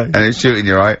 Okay. And it's shooting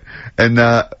you, right, and,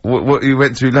 you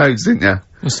went through loads, didn't you?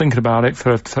 I was thinking about it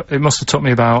it must have took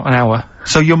me about an hour.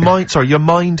 So your mind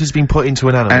has been put into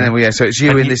an animal. And then, yeah, so it's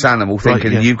you in this animal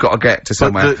thinking you've got to get to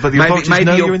somewhere. But the authorities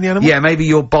know you're in the animal? Yeah, maybe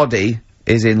your body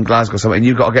is in Glasgow somewhere, and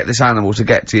you've got to get this animal to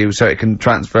get to you so it can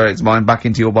transfer its mind back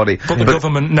into your body. But the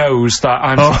government knows that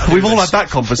I'm... Oh, we've all had that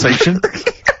conversation.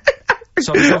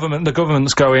 So the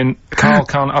government's going, Karl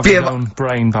can't have his own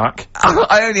brain back.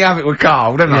 I only have it with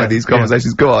Karl, don't I, these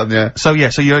conversations. Go on, yeah. So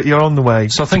you're on the way.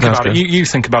 So think about it, you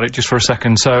think about it just for a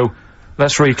second, so,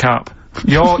 let's recap.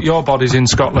 Your body's in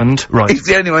Scotland. Right. He's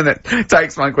the only one that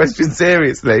takes my question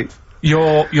seriously.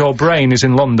 Your brain is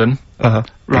in London.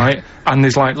 Right? And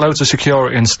there's like loads of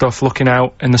security and stuff looking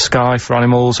out in the sky for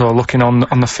animals or looking on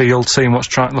the field, seeing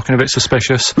what's looking a bit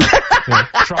suspicious.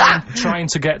 Trying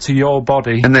to get to your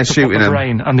body. And they're shooting the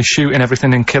brain, and they're shooting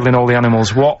everything and killing all the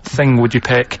animals. What thing would you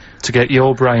pick to get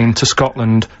your brain to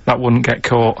Scotland that wouldn't get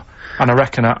caught? And I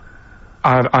reckon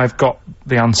I've got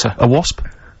the answer. A wasp?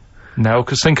 No,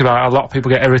 because think about it, a lot of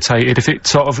people get irritated if it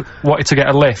sort of wanted to get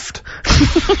a lift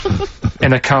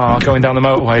in a car going down the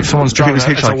motorway. If someone's driving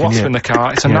there's a wasp in the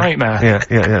car, it's a nightmare.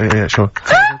 Yeah, sure.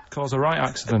 Cause a right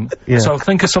accident. Yeah. So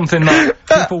think of something that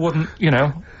people wouldn't, you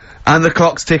know. And the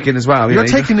clock's ticking as well. You're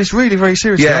taking this really very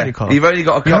seriously, aren't you, Karl? You've only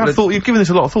got a couple of... You've given this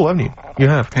a lot of thought, haven't you? You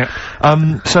have.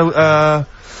 Yeah. So,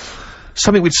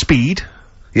 something with speed.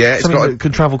 Yeah, it's something that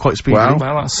can travel quite speedily.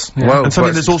 Well, that's... Yeah. And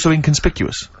something that's also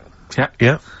inconspicuous. Yeah.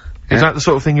 Yeah. Is that the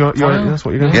sort of thing that's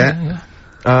what you're going to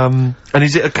Yeah. And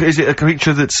is it a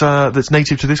creature that's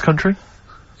native to this country?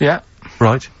 Yeah.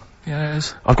 Right. Yeah, it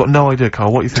is. I've got no idea,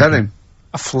 Karl. What are you thinking? Tell him.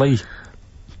 A flea.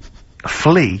 A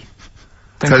flea?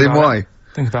 Tell him why.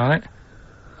 Think about it.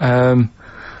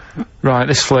 Right,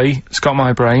 this flea, it's got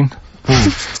my brain.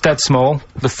 It's dead small,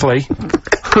 the flea.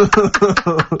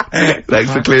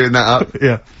 Thanks for clearing that up.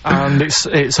 Yeah. And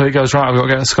so it goes, right, I've got to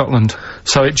get to Scotland.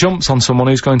 So it jumps on someone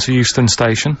who's going to Euston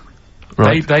Station.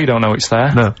 Right. They don't know it's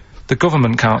there. No. The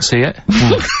government can't see it.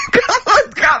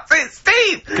 Government can't see it,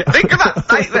 Steve! Think of that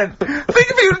statement! Think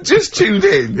if you just tuned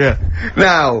in. Yeah.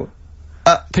 Now...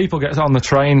 people get on the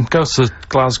train, goes to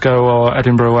Glasgow or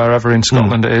Edinburgh, wherever in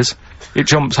Scotland it is. It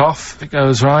jumps off, it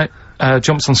goes right,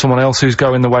 jumps on someone else who's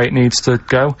going the way it needs to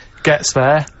go, gets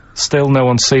there, still no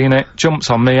one's seen it, jumps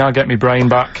on me, I get my brain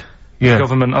back. Yeah. The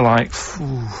government are like,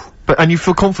 phew. And you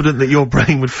feel confident that your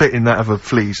brain would fit in that of a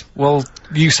flea's? Well,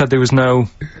 you said there was no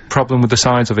problem with the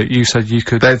size of it, you said you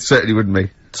could... There certainly wouldn't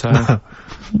be. So...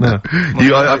 No.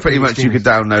 I pretty much, you could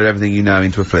download everything you know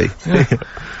into a flea. Yeah.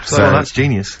 So that's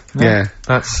genius. Yeah.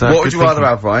 That's, what would you rather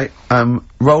have, right?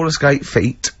 Roller skate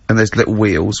feet, and there's little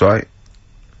wheels, right?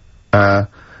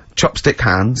 Chopstick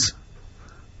hands.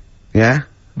 Yeah?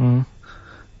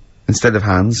 Instead of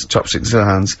hands. Chopsticks instead of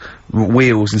hands.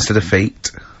 Wheels instead of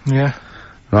feet. Yeah.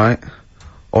 Right?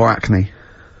 Or acne.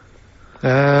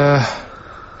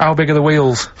 How big are the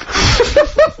wheels?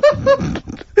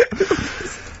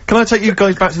 Can I take you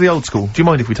guys back to the old school? Do you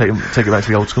mind if we take it back to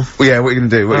the old school? Well, yeah, what are you gonna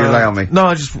do? What are you gonna lay on me?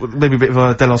 No, maybe a bit of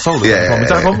a De La Soul. Yeah, Is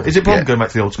that a problem? Is it a problem going back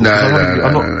to the old school?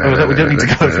 No, we don't need to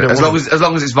go if you don't want as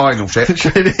long as it's vinyl shit.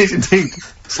 It is indeed.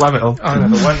 Slam it on. I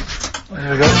never went.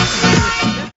 There we go.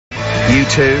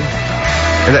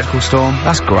 U2, Electrical Storm,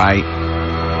 that's great.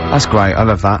 That's great, I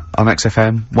love that. On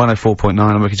XFM, 104.9,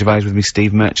 I'm Ricky Gervais with me,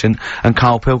 Steve Merchant, and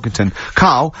Karl Pilkington.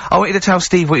 Karl, I want you to tell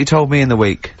Steve what you told me in the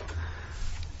week.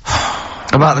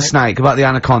 About the snake, about the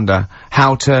anaconda,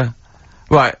 how to...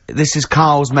 Right, this is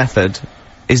Karl's method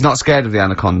is not scared of the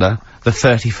anaconda, the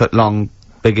 30-foot long,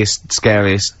 biggest,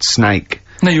 scariest snake.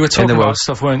 No, you were talking about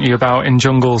stuff, weren't you, about in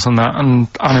jungles and that, and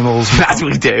animals. That's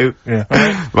what we do. Yeah.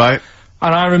 Right.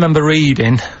 And I remember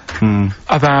reading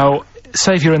about,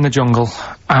 say if you're in the jungle,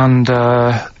 and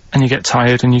you get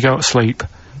tired and you go to sleep,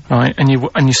 right, and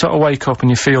you sort of wake up and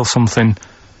you feel something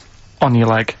on your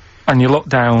leg, and you look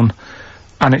down,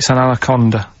 and it's an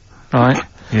anaconda, right?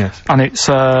 Yes. And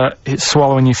it's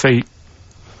swallowing your feet,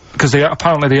 because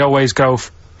apparently they always go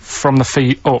from the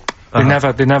feet up. They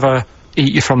never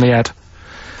eat you from the head.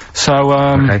 So,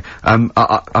 okay.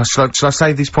 Shall I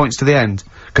save these points to the end?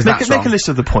 Cause make a list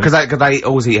of the points. Cause they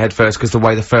always eat head first, cause the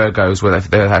way the fur goes, where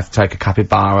they have to take a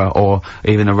capybara or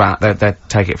even a rat, they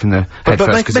take it from the head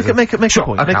first. Make a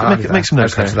point. Okay, make some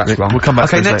notes. Okay, so that's wrong. We'll come back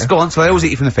to Okay, next, go on. So they always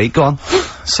eat you from the feet, go on.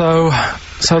 So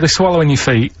they're swallowing your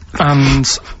feet, and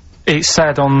it's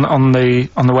said on the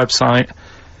website,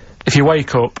 if you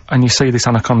wake up and you see this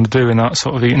anaconda doing that,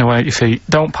 sort of eating away at your feet,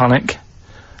 don't panic.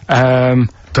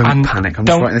 Don't panic. I'm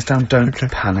just writing this down. Don't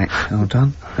panic. Well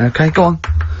done. Okay, go on.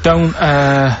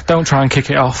 Don't try and kick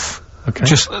it off. Okay.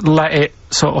 Just let it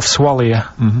sort of swallow you.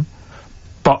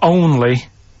 But only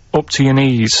up to your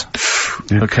knees.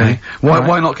 Okay.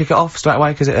 Why not kick it off straight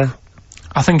away? Because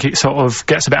I think it sort of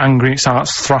gets a bit angry, it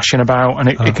starts thrashing about, and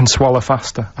it can swallow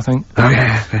faster, I think. Oh,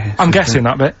 yeah. I'm guessing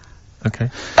that bit.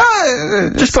 Okay.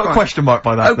 Just put a question mark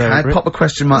by that. Okay, pop a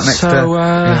question mark next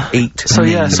to eat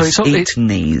knees. Eat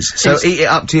knees. So eat it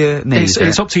up to your knees.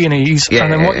 It's up to your knees,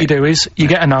 and then what you do is you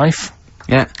get a knife.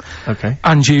 Yeah. Okay.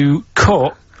 And you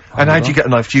cut. And how do you get a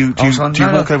knife? Do you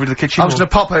walk over to the kitchen? I was gonna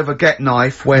pop over, get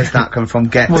knife. Where's that come from?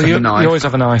 Get the knife. You always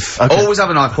have a knife. Okay. Always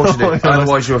have a knife, of course you do.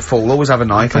 Otherwise you're a fool. Always have a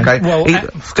knife, okay? Well,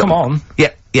 come on.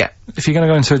 Yeah. If you're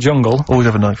gonna go into a jungle. Always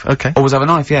have a knife, okay. Always have a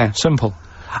knife, yeah. Simple.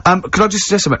 Could I just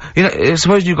suggest something? You know,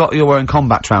 suppose you're wearing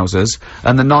combat trousers,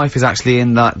 and the knife is actually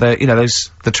in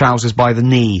the trousers by the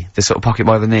knee, the sort of pocket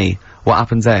by the knee. What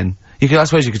happens then? I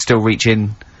suppose you could still reach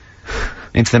into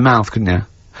the mouth, couldn't you?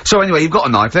 So anyway, you've got a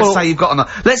knife. Let's say you've got a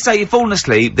knife. Let's say you've fallen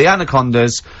asleep, the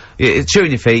anaconda's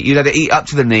chewing your feet, you let it eat up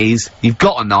to the knees, you've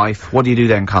got a knife. What do you do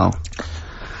then, Carl?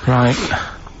 Right.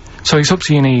 So it's up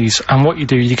to your knees, and what you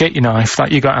do, you get your knife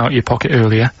that you got out of your pocket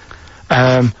earlier,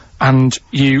 and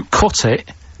you cut it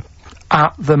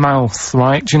at the mouth,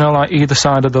 right? Do you know, like either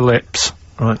side of the lips?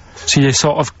 Right. So you're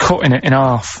sort of cutting it in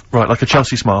half. Right, like a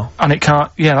Chelsea smile. And it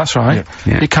can't, yeah, that's right.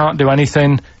 Yeah. It can't do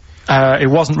anything. It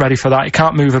wasn't ready for that. It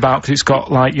can't move about because it's got,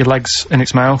 like, your legs in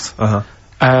its mouth.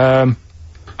 And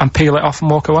peel it off and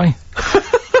walk away.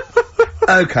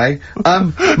 Okay.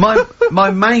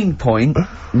 My main point,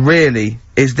 really,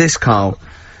 is this, Carl.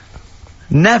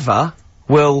 Never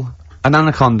will an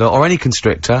anaconda or any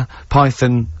constrictor,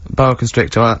 python, boa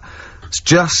constrictor,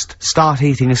 just start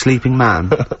eating a sleeping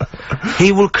man.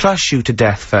 He will crush you to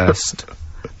death first.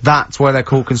 That's why they're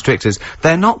called constrictors.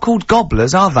 They're not called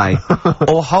gobblers, are they?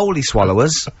 Or holy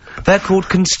swallowers. They're called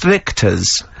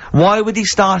constrictors. Why would he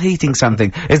start eating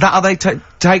something? Is that how they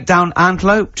take down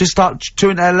antelope? Just start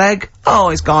chewing their leg?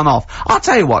 Oh, it's gone off. I'll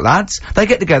tell you what, lads. They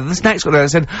get together, the snakes got there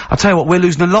and said, I'll tell you what, we're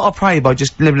losing a lot of prey by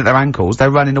just living at their ankles. They're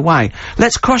running away.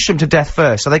 Let's crush them to death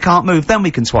first so they can't move, then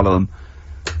we can swallow them.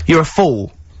 You're a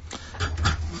fool.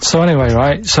 So anyway,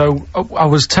 right, so I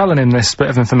was telling him this bit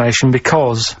of information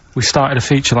because we started a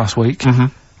feature last week.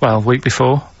 Well, week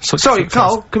before. Sorry,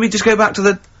 Carl, can we just go back to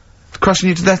the crushing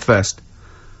you to death first?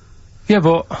 Yeah,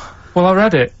 but, well, I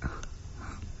read it.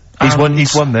 He's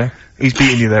won there. He's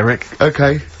beating you there, Rick.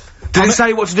 Okay. Did it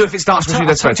say what to do if it starts crushing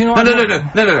you to death first?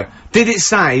 No. Did it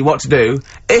say what to do?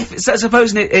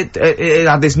 Supposing it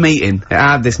had this meeting,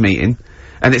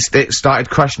 and it started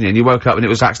crushing you, and you woke up and it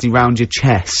was actually round your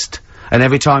chest. And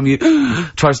every time you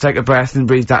try to take a breath and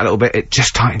breathe out a little bit, it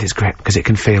just tightened its grip, because it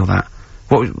can feel that.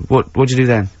 What'd you do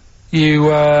then? You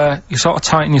sort of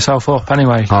tighten yourself up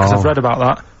anyway, because I've read about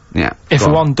that. Yeah. If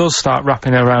one does start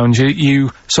wrapping around you,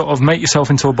 you sort of make yourself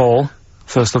into a ball,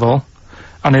 first of all,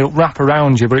 and it'll wrap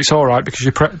around you, but it's alright because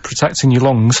you're protecting your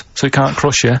lungs, so it can't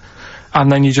crush you,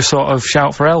 and then you just sort of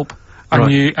shout for help.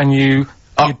 And you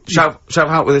shout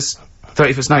help with this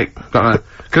 30-foot snake.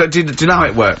 Do you know how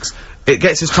it works? It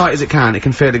gets as tight as it can. It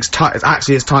can feel it's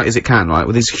actually as tight as it can, right?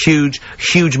 With these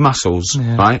huge muscles,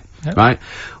 right? Yep. Right?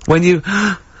 When you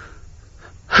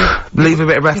leave a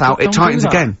bit of breath out, it tightens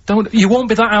again. You won't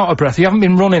be that out of breath. You haven't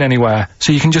been running anywhere,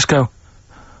 so you can just go.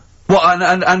 What?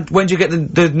 And when do you get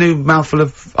the new mouthful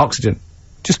of oxygen?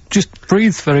 Just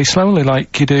breathe very slowly,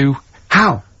 like you do.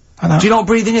 How? Do you know what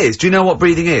breathing is? Do you know what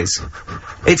breathing is?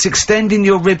 It's extending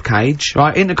your rib cage,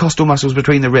 right? Intercostal muscles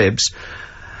between the ribs.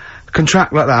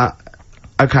 Contract like that.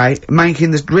 Okay, making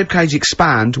the ribcage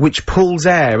expand, which pulls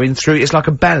air in through. It's like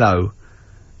a bellow.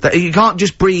 That you can't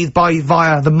just breathe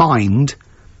via the mind.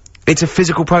 It's a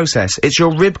physical process. It's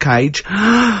your rib cage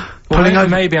pulling over.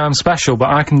 Maybe I'm special, but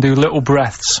I can do little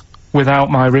breaths without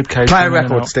my rib cage. Play a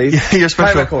record, Steve. Yeah, you're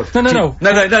special. Play a record.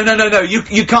 No.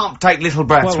 You can't take little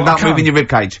breaths without moving your rib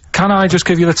cage. Can I just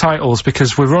give you the titles,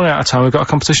 because we're running out of time, we've got a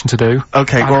competition to do.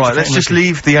 Okay, alright, let's just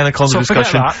leave the Anaconda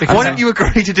discussion. Why don't you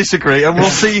agree to disagree, and we'll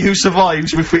see who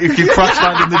survives if you crash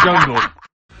land in the jungle.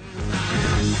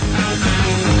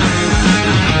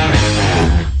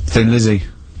 Thin Lizzy,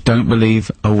 don't believe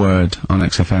a word on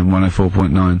XFM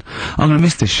 104.9. I'm gonna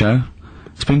miss this show.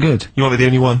 It's been good. You won't be the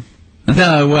only one.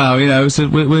 No, well, you know, so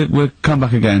we'll come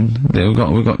back again. We've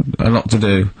got a lot to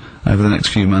do over the next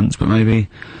few months, but maybe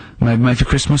for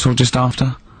Christmas or just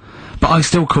after. But I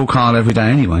still call Karl every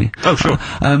day anyway. Oh, sure.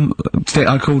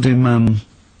 I called him,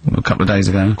 a couple of days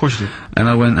ago. Of course you did. And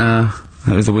I went,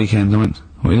 it was the weekend, I went,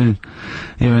 what are you doing?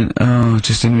 He went, oh,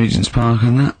 just in Regent's Park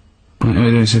and that. I went, what are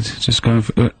you doing? He said, just going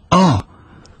for, oh!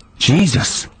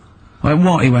 Jesus! I went,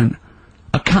 what? He went,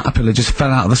 a caterpillar just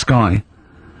fell out of the sky.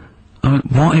 I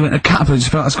went, what? He went, a caterpillar just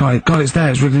fell out of the sky. God, it's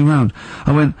there, it's wriggling around.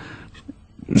 I went,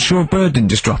 sure a bird didn't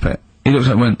just drop it. He looked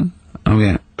at it and went, oh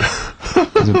yeah.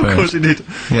 There's a bird. Of course he did.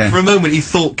 Yeah. For a moment he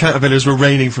thought caterpillars were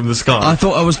raining from the sky. I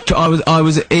thought I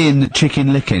was in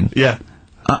Chicken Licking. Yeah.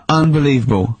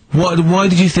 Unbelievable. Why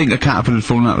did you think a caterpillar had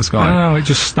fallen out of the sky? I don't know, it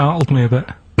just startled me a bit.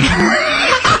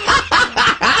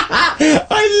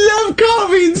 I love Karl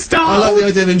being startled. I like the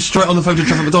idea of him straight on the phone to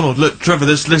Trevor McDonald. Look, Trevor,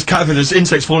 there's caterpillars,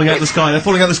 insects falling out of the sky. They're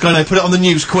falling out of the sky now. Put it on the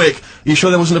news, quick. You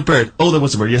sure there wasn't a bird? Oh, there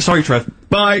was a bird. Yeah, sorry, Trev.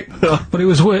 Bye. But it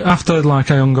was weird, after,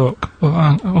 like, I hung up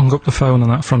the phone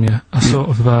and that from you, I sort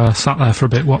of, sat there for a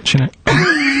bit watching it.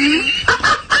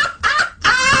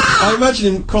 I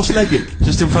imagine him cross-legged,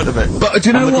 just in front of it. But do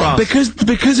you know what?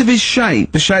 Because of his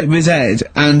shape, the shape of his head,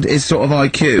 and his sort of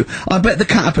IQ, I bet the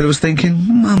caterpillar was thinking,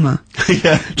 Mama.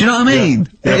 Yeah. Do you know what I mean?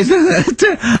 Yeah. It's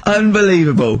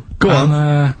unbelievable. Go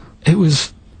on. It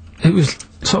was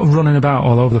sort of running about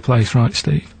all over the place, right,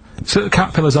 Steve? So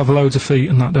caterpillars have loads of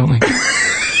feet and that, don't they?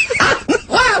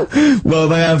 Wow! Well,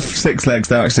 they have 6 legs.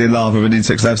 They're actually larvae of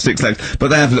insects. They have 6 legs, but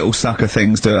they have little sucker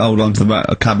things to hold on to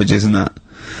the cabbages and that.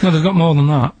 No, they've got more than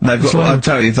that. They've got. I'll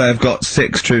tell you, they've got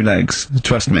 6 true legs.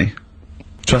 Trust me.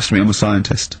 Trust me, I'm a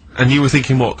scientist. And you were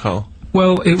thinking what, Karl?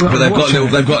 Well, but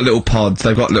they've got little pods.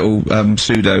 They've got little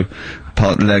pseudo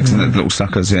pod legs and little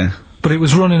suckers. Yeah. But it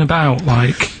was running about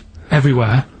like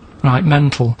everywhere, right?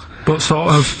 Mental, but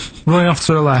sort of running off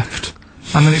to the left,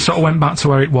 and then it sort of went back to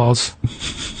where it was.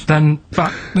 Then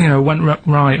back, you know, went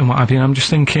right and what have you. And I'm just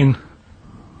thinking,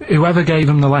 whoever gave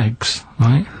them the legs,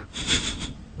 right?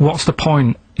 What's the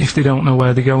point if they don't know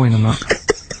where they're going and that?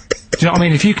 Do you know what I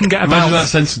mean? If you can get about... Imagine that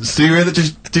sentence. Did you hear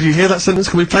that? Did you hear that sentence?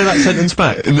 Can we play that sentence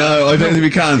back? No, I don't think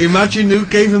we can. Imagine who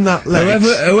gave him that legs.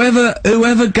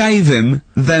 Whoever gave him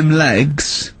them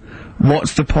legs,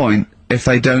 what's the point if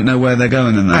they don't know where they're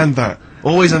going and that? And that.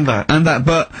 Always and that. And that,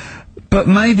 but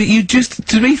maybe you just,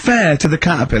 to be fair to the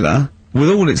caterpillar, with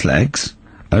all its legs,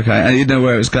 okay, and you know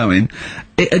where it's going,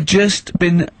 it had just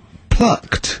been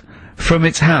plucked from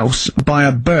its house by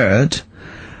a bird,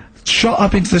 shot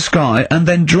up into the sky, and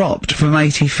then dropped from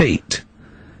 80 feet,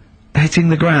 hitting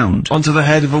the ground. Onto the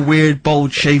head of a weird,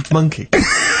 bold-shaved monkey.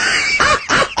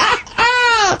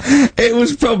 It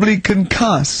was probably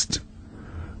concussed.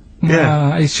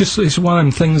 Yeah. It's one of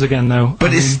them things again, though.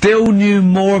 But it still knew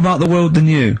more about the world than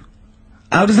you.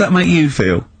 How does that make you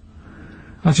feel?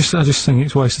 I just think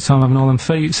it's a waste of time having all them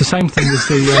feet. It's the same thing as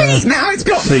the, now it's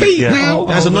got feet now!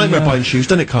 It has a nightmare buying shoes,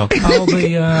 doesn't it, Karl? all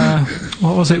the,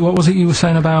 what was it you were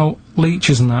saying about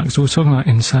leeches and that? Because we were talking about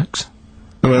insects.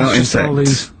 Well, they're not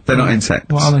insects. They're not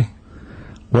insects. What are they?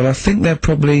 Well, I think they're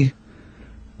probably,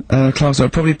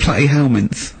 probably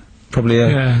platyhelminth. Probably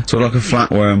sort of like a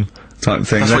flatworm type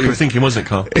thing. That's what you were thinking, wasn't it,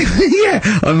 Karl?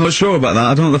 Yeah, I'm not sure about that.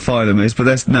 I don't know what the phylum is, but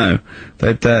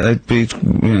they'd be,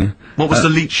 you know. What was the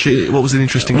leech, what was an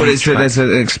interesting leech fact? There's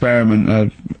an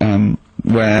experiment,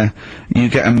 where you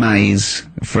get a maze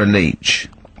for a leech,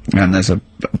 and there's a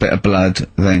bit of blood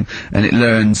thing, and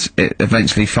it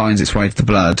eventually finds its way to the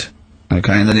blood,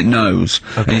 okay, and then it knows.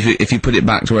 Okay. And if you put it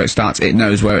back to where it starts, it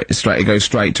knows where it goes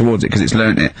straight towards it, because it's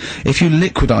learnt it. If you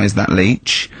liquidize that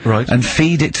leech, right, and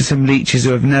feed it to some leeches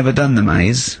who have never done the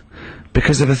maze,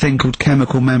 because of a thing called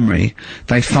chemical memory,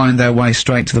 they find their way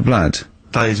straight to the blood.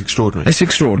 That is extraordinary. It's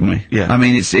extraordinary. Yeah. I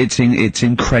mean, it's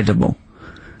incredible.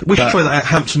 We should try that at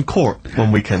Hampton Court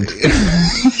one weekend.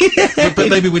 but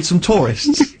maybe with some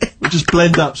tourists. We'll just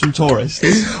blend up some tourists.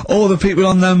 Or the people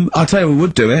on them, I'll tell you who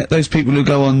would do it, those people who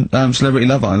go on, Celebrity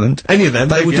Love Island. Any of them.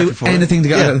 They will do anything to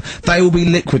get out of it. They will be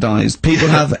liquidized. People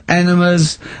have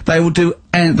enemas, they will do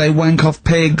they wank off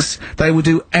pigs, they will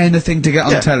do anything to get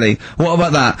on telly. What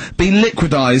about that? Be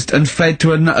liquidised and fed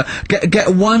to another, get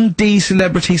one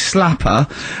D-celebrity slapper,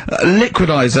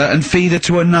 liquidise her and feed her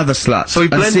to another slut. So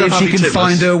and see if she can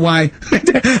find her way,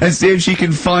 and see if she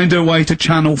can find her way to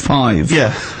Channel 5.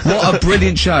 Yeah. What a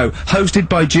brilliant show, hosted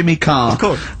by Jimmy Carr. Of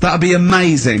course. That'd be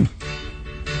amazing.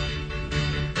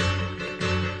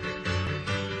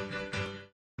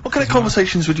 What kind of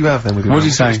conversations would you have then with your What do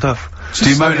you say? stuff? Do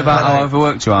you moan about how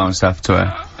overworked you are and stuff to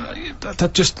her?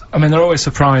 I mean, they're always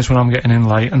surprised when I'm getting in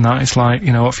late and that. It's like,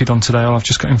 you know, what have you done today? Well, I've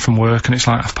just got in from work and it's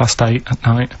like 8:30 at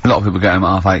night. A lot of people get home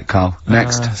at 8:30, Carl.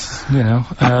 Next. You know,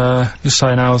 just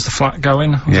saying how's the flat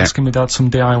going. I was asking my dad some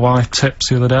DIY tips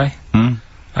the other day.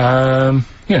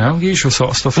 You know, usual sort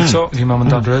of stuff you talk with your mum and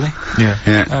dad, really.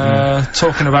 Yeah.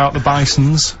 Talking about the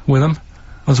Bisons with them.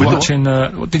 I was watching,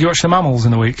 did you watch The Mammals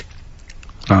in the week?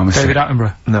 David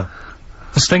Attenborough? No.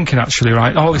 I was thinking actually,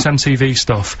 right, all this MTV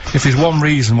stuff, if there's one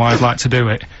reason why I'd like to do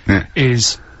it,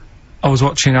 is I was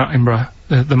watching Attenborough,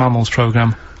 the Mammals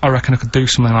programme. I reckon I could do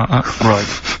something like that.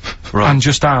 Right. And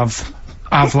just have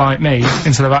like me,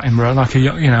 instead of Attenborough, like a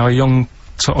young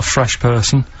sort of fresh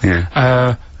person,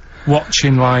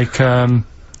 watching like,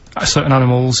 certain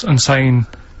animals and saying,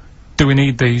 do we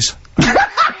need these? Do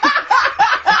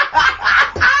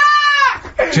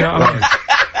you know what I mean?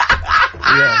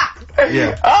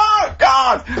 Yeah. Oh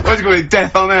God! What's it called?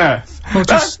 Death on Earth. Well,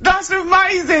 that's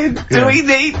amazing. Do we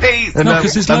need these? And, no,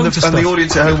 'cause there's loads of stuff. And the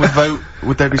audience at home would vote.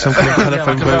 Would there be some kind of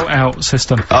telephone like a vote? vote out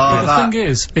system. Oh, the thing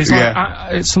is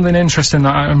like, it's something interesting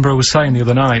that Attenborough was saying the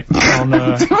other night on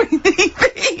Do we need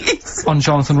these? on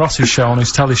Jonathan Ross's show, on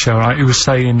his telly show, right? He was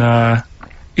saying,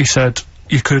 he said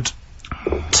you could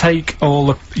take all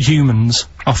the humans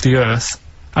off the Earth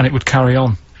and it would carry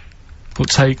on, but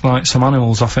take like some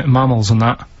animals off it, mammals and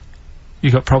that, you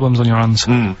got problems on your hands.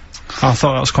 I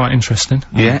thought that was quite interesting.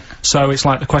 Yeah. So it's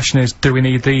like the question is, do we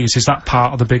need these? Is that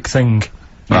part of the big thing?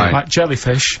 Right. Like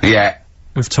jellyfish. Yeah.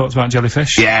 We've talked about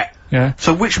jellyfish. Yeah. Yeah.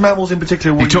 So which mammals in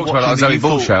particular were You talked about that on Zoe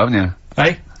Ball show, haven't you?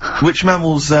 Eh? Which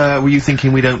mammals were you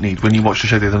thinking we don't need when you watched the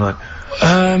show the other night?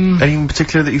 Any in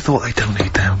particular that you thought they don't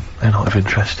need them? They're not of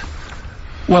interest.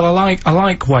 Well, I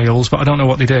like whales, but I don't know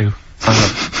what they do.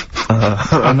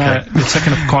 And they're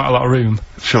taking up quite a lot of room.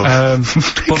 Sure.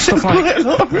 But stuff like,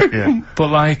 Yeah. but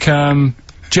like,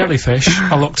 jellyfish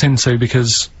I looked into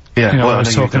because, Yeah, you know, well, I was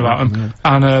I know you talking don't, about them,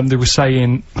 and they were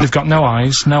saying they've got no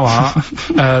eyes, no heart,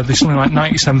 there's something like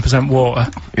 97% water,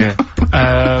 Yeah.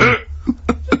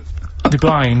 they're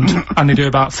blind, and they do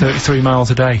about 33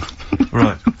 miles a day.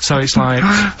 Right. So it's like,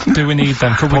 do we need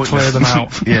them? Could we clear them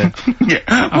out? Yeah.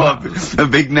 Yeah. What? A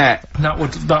big net. That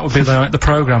would be the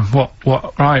programme. What,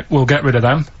 right, we'll get rid of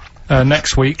them.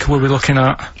 Next week we'll be looking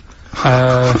at,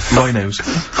 Rhinos.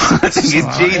 I think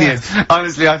it's genius.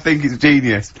 Honestly, I think it's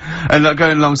genius. And like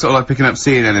going along sort of like picking up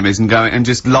sea anemones and going and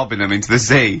just lobbing them into the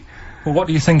sea. well, what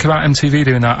do you think about MTV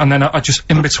doing that? And then I just,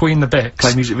 in between the bits,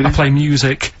 Play music videos? I play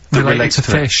music related to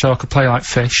fish, so I could play like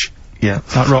Fish, Yeah.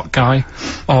 like Rock Guy,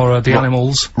 or the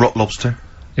Animals, Rock Lobster.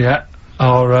 yeah,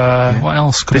 or what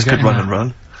else could This I get could in run there? and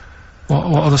run.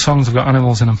 What other songs have got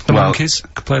animals in them? The Well, Monkeys,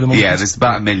 could play the Monkeys. Yeah, there's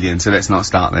about 1 million, so let's not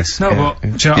start this. No, Yeah, but, do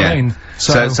you know what I mean?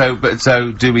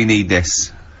 So do we need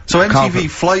this? So MTV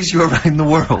Carpet. flies you around the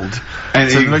world And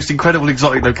to the most incredible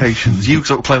exotic locations. You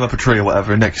sort of climb up a tree or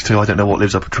whatever next to, I don't know what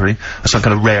lives up a tree, some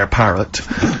kind of rare parrot.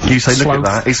 You say, look at Sloth.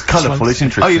 that, it's colourful, Sloth. it's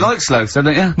interesting. Oh, you like sloths, don't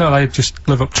you? No, they just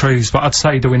live up trees, but I'd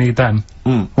say, do we need them?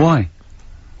 Why?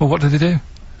 Well, what do they do?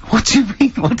 What do you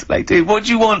mean? What do they do? What do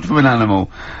you want from an animal?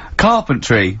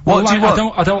 Carpentry. What do you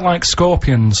want? I don't like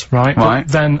scorpions, right? Right.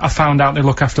 But then I found out they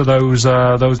look after those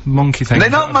monkey things. They're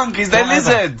not monkeys, they're Whatever.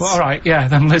 lizards. Well, alright, yeah,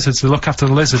 them lizards, they look after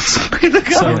the lizards.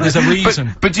 So there's a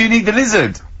reason. But do you need the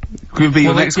lizard? Could be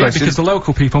your Well, next yeah, question. because the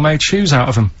local people made shoes out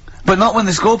of them. But not when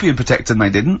the scorpion protected them,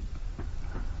 they didn't.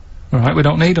 Alright, we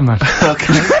don't need them then.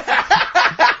 Okay.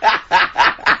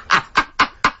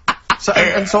 So,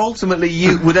 and so ultimately,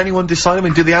 would anyone decide? I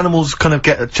mean, do the animals kind of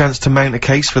get a chance to mount a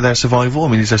case for their survival? I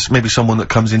mean, is there maybe someone that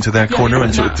comes into their corner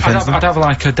and sort of defends them? I'd have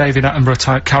like a David Attenborough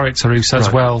type character who says,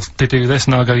 Right. well, they do this,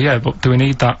 and I'll go, yeah, but do we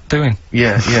need that doing?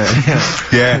 Yeah.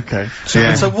 Yeah. Okay. Yeah.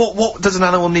 And so what does an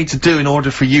animal need to do in order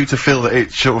for you to feel that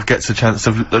it sort of gets a chance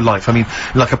of life? I mean,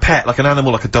 like a pet, like an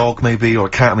animal, like a dog maybe, or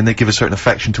a cat, I mean, they give a certain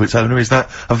affection to its owner. Is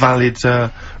that a valid,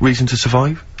 reason to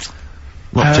survive?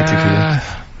 Not particularly for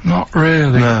you. Not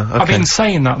really. No, I okay. mean,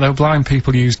 saying that though, blind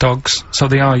people use dogs, so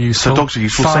they are useful. So dogs are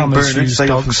useful. St. Farmers Bernards, use they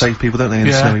often dogs. save people, don't they, in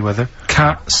Yeah. snowy weather?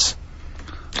 Cats.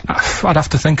 I'd have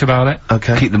to think about it.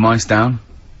 Okay. Keep the mice down.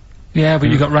 Yeah, but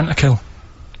you got rent-a-kill.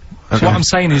 So Okay. what I'm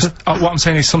saying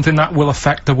is something that will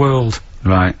affect the world.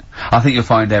 Right. I think you'll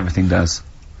find everything does.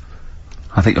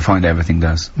 I think you'll find everything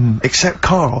does. Except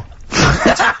Karl.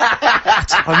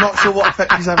 I'm not sure what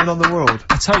effect he's having on the world.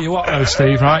 I tell you what though,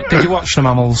 Steve, right? Did you watch the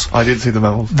Mammals? I did see the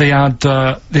Mammals. They had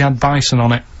bison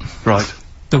on it. Right.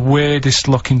 The weirdest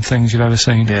looking things you've ever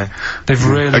seen. Yeah. They've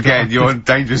really Again, you're on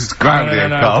dangerous ground here,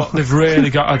 Karl. but they've really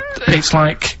got a, it's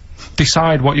like,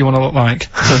 decide what you want to look like.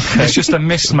 Okay. It's just a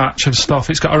mismatch of stuff.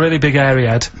 It's got a really big hairy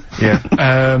head.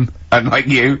 Yeah. And like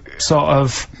you. Sort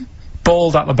of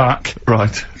bald at the back.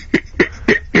 Right. Sort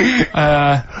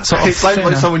of It sounds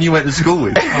like someone you went to school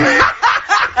with.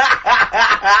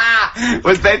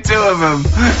 Was there two of them?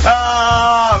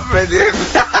 Oh, brilliant.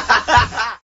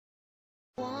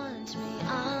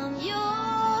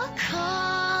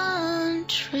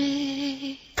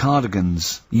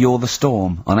 Cardigans, You're the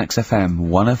Storm on XFM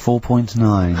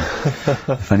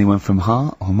 104.9. If anyone from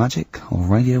Heart or Magic or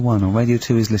Radio 1 or Radio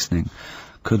 2 is listening,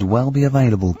 could well be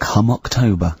available come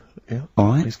October. Yeah.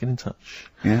 Alright? Please get in touch.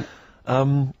 Yeah.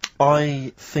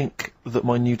 I think that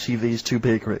my new TV is too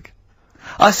big, Rick.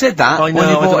 I said that I know, when you I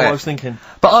don't know bought what it. I was thinking.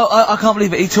 But I can't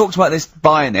believe it. He talked about this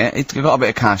buying it. He's got a bit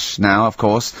of cash now, of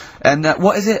course. And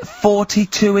what is it?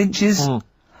 42 inches?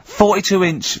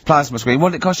 42-inch plasma screen. What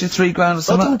did it cost you? $3 grand or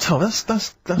something? Oh, don't tell me.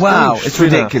 That's Wow, rubbish. it's 3.5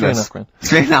 ridiculous. grand.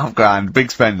 $3.5 grand. Big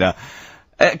spender.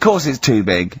 Of course it's too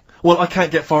big. Well, I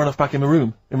can't get far enough back in my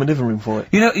room, in my living room for it.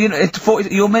 You know,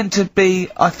 you're meant to be,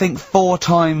 I think, 4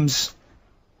 times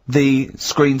the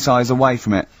screen size away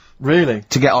from it. Really?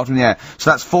 To get out from the air. So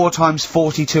that's 4 times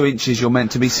 42 inches you're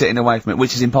meant to be sitting away from it,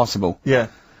 which is impossible. Yeah.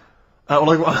 Well,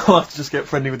 I'll have to just get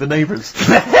friendly with the neighbours.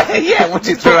 Yeah, watch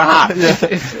it through a hat. Yeah.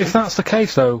 If that's the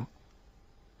case though,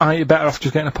 aren't you better off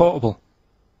just getting a portable?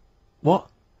 What?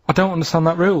 I don't understand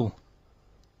that rule.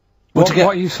 Well, What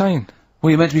are you saying? Well,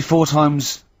 you're meant to be 4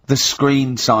 times the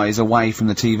screen size away from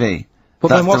the TV. But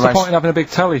then what's the point in having a big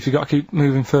telly if you've got to keep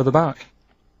moving further back?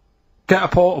 Get a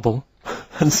portable.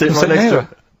 And sit right next to it.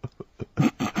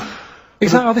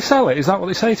 Is that how they sell it? Is that what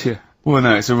they say to you? Well,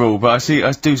 no, it's a rule, but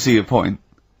I do see your point.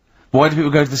 Why do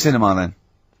people go to the cinema then?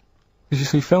 Did you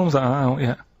see films that aren't out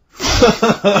yet?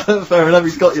 Fair enough,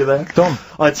 he's got you there. Done.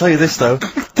 I tell you this though,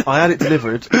 I had it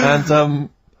delivered, and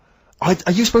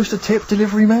are you supposed to tip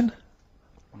delivery men?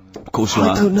 Of course you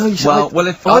are. I don't know. You see, well,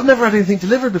 if I've never had anything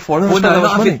delivered before. I've never spent that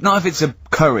much money. not if it's a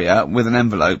courier with an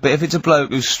envelope, but if it's a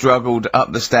bloke who's struggled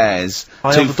up the stairs,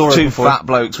 two fat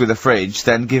blokes with a fridge,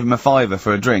 then give him a $5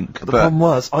 for a drink. But the problem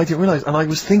was, I didn't realise, and I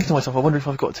was thinking to myself, I wonder if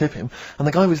I've got to tip him. And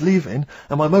the guy was leaving,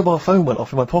 and my mobile phone went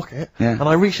off in my pocket, and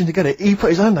I reached in to get it. He put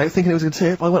his hand out, thinking it was a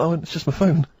tip. I went, it's just my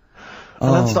phone.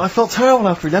 And I felt terrible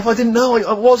after he left. I didn't know.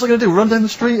 What was I going to do? Run down the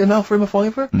street and offer him a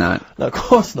 $5? No. No, of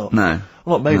course not. No. I'm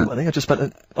not made of money. I just spent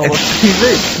it on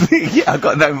TV. Yeah, I've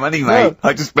got no money, mate. No.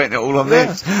 I just spent it all on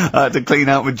this. I had to clean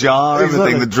out my jar,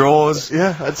 everything, the drawers.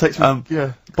 Yeah, I'd take some,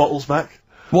 bottles back.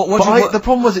 The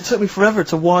problem was, it took me forever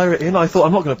to wire it in. I thought,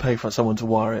 I'm not going to pay for someone to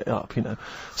wire it up, you know.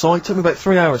 So it took me about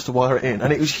 3 hours to wire it in,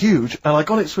 and it was huge, and I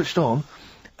got it switched on,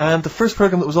 and the first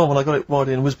programme that was on when I got it wired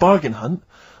in was Bargain Hunt.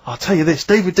 I'll tell you this,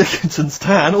 David Dickinson's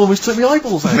tan almost took me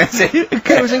eyeballs out.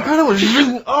 It was incredible.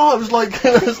 It was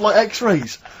like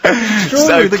X-rays.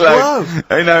 So the close. glow.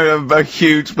 I know, a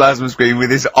huge plasma screen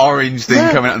with this orange thing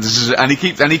coming out, and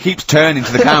he keeps turning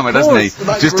to the camera, doesn't he?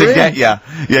 Just to get you.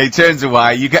 Yeah, he turns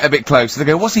away, you get a bit closer, they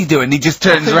go, what's he doing? He just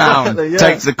turns around,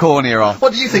 takes the cornea off.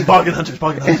 What do you think, Bargain Hunters?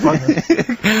 Bargain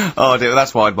Hunters. Oh dear,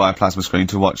 that's why I'd buy a plasma screen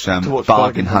to watch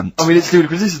Bargain Hunt. I mean, it's stupid,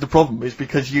 because this is the problem, is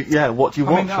because what do you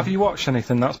watch? I mean, have you watched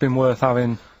anything that's been worth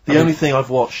having? The only thing I've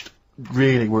watched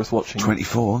really worth watching.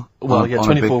 24. Well,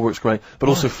 24 works great, but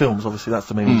also films. Obviously, that's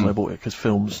the main reason I bought it, because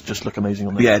films just look amazing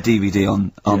on there. Yeah,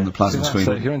 DVD on the plasma screen.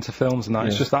 If you're into films and that,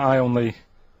 it's just that I only,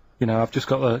 I've just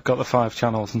got the 5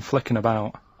 channels and flicking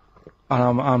about,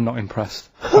 and I'm not impressed.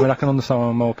 I mean, I can understand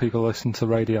why more people listen to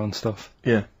radio and stuff.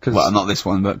 Yeah. Well, not this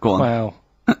one, but go on. Well,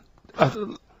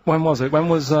 when was it? When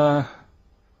was the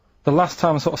last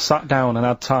time I sort of sat down and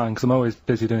had time, because I'm always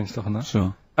busy doing stuff and that.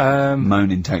 Sure.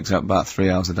 Moaning takes up about 3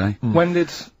 hours a day. When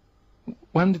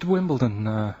did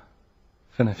Wimbledon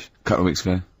finish? A couple of weeks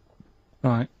ago.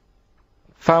 Right.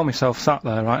 Found myself sat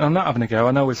there, right, and I'm not having a go.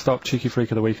 I know we've stopped Cheeky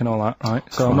Freak of the Week and all that, right?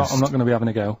 So I'm not going to be having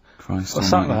a go. Christ. I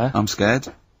sat there. I'm scared.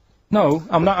 No,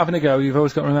 I'm not having a go. You've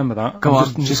always got to remember that. Go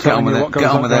on, just get on with it. Get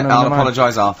on with it. I'll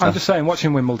apologise after. I'm just saying,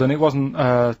 watching Wimbledon, it wasn't,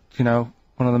 one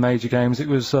of the major games. It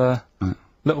was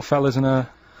little fellas in a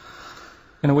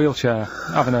wheelchair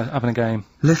having a game.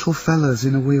 Little fellas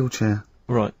in a wheelchair.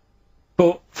 Right.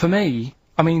 But for me,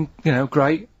 I mean,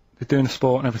 great. They're doing a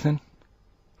sport and everything.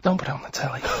 Don't put it on the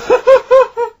telly.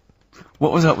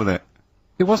 What was up with it?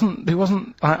 There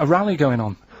wasn't like a rally going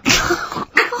on.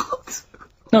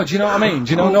 No, do you know what I mean?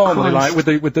 Do you know normally, like, with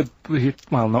the,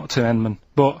 well, not to Enman,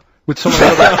 but with some of the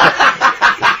other,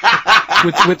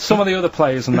 with some of the other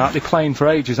players and that, they're playing for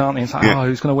ages, aren't they? It's like, oh,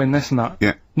 who's gonna win this and that?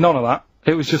 Yeah. None of that.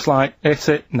 It was just like, hit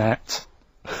it, net.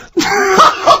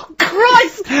 Oh,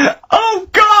 Christ! Oh,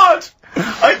 God!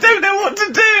 I don't know what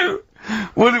to do!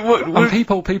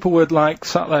 And people would, like,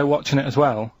 sat there watching it as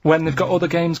well, when they've got other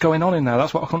games going on in there.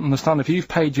 That's what I couldn't understand. If you've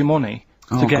paid your money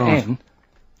to get in...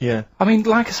 Yeah. I mean,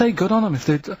 like I say, good on them if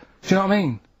they... Do you know what I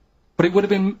mean? But it would have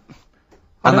been...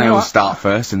 And they all start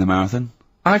first in the marathon.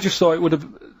 I just thought it would have,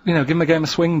 you know, given the game a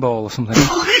swing ball or something.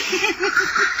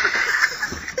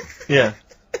 Yeah.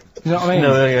 You know what I mean?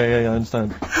 No, yeah, I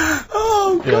understand.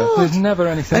 Oh, God! There's never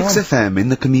anything XFM in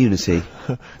the community.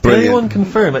 Did anyone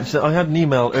confirm, actually, I had an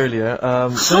email earlier,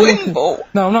 Swing ball!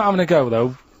 No, I'm not having a go,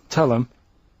 though. Tell them.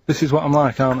 This is what I'm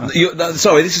like, aren't I?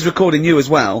 Sorry, this is recording you as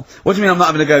well. What do you mean I'm not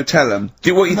having to go tell them?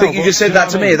 Do you think you just said that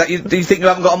to me? That do you think you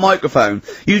haven't got a microphone?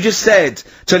 You just said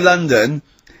to London,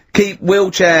 keep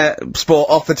wheelchair sport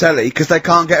off the telly because they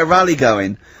can't get a rally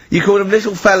going. You called them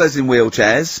little fellas in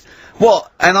wheelchairs. What?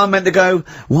 And I meant to go,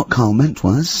 what Carl meant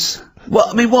was... What?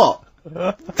 I mean, what?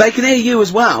 They can hear you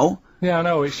as well. Yeah, I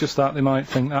know, it's just that they might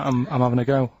think that I'm having a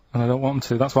go, and I don't want them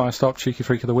to. That's why I stopped Cheeky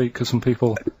Freak of the Week, because some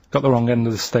people got the wrong end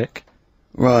of the stick.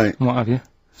 Right. And what have you.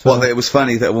 So Well, it was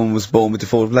funny that a woman was born with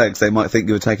deformed legs. They might think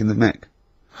you were taking the mick.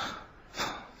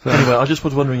 Anyway, I just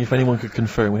was wondering if anyone could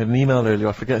confirm. We had an email earlier,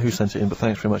 I forget who sent it in, but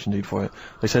thanks very much indeed for it.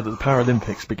 They said that the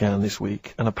Paralympics began this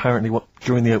week, and apparently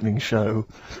during the opening show,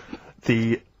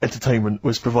 the entertainment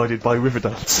was provided by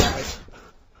Riverdance.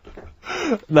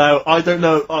 Now, I don't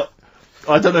know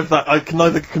if that, I can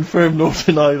neither confirm nor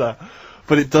deny that,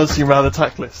 but it does seem rather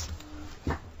tactless.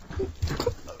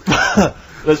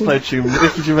 Let's play a tune.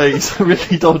 Ricky Gervais.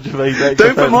 Don't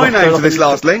put my name to this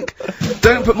last link.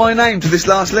 Don't put my name to this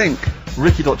last link.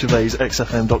 Ricky.Gervais,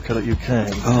 xfm.co.uk.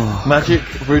 Oh. Magic,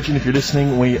 Virgin, if you're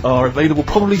listening, we are available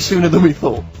probably sooner than we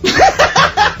thought.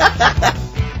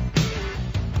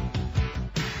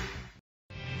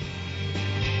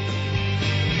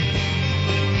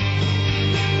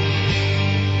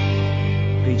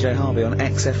 PJ Harvey on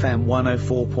XFM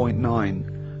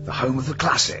 104.9. The home of the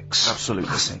classics. Absolutely.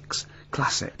 Classics.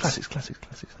 Classics.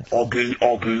 Oggy.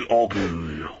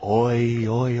 Oi,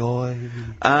 oi, oi.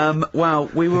 Well,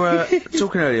 we were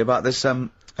talking earlier about this,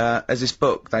 as this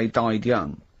book, They Died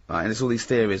Young, right? And there's all these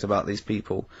theories about these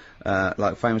people,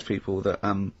 like famous people that,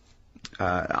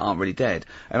 aren't really dead.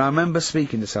 And I remember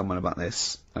speaking to someone about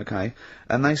this, okay?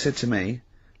 And they said to me,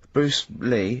 Bruce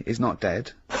Lee is not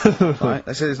dead, right?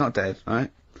 They said he's not dead, right?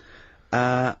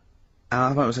 And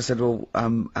I said, well,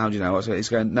 how do you know? He's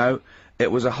going, no,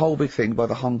 it was a whole big thing by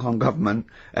the Hong Kong government,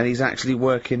 and he's actually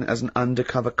working as an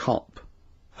undercover cop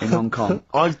in Hong Kong.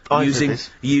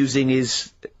 using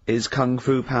his kung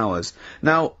fu powers.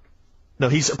 Now... No,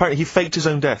 apparently he faked his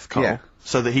own death, Carl. Yeah.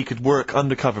 So that he could work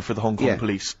undercover for the Hong Kong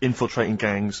police, infiltrating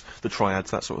gangs, the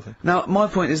triads, that sort of thing. Now, my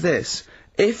point is this.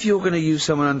 If you're going to use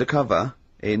someone undercover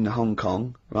in Hong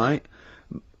Kong, right,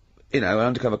 you know, an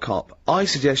undercover cop, I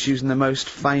suggest using the most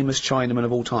famous Chinaman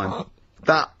of all time.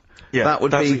 That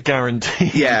would that's be... a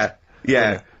guarantee.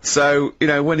 Yeah. So, you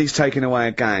know, when he's taking away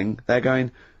a gang, they're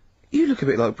going, you look a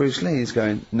bit like Bruce Lee. He's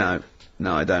going, no,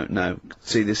 I don't know.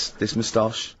 See this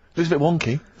moustache? Looks a bit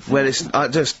wonky. Well, it's,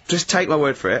 just take my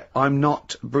word for it. I'm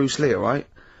not Bruce Lee, alright?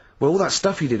 Well, all that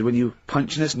stuff you did when you were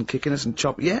punching us and kicking us and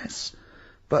chopping, yes.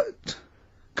 But,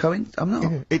 I'm not.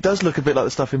 Yeah. It does look a bit like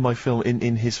the stuff in my film,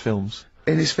 in his films.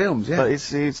 In his films, yeah. But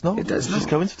it's not. It does it's just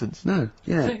coincidence. No,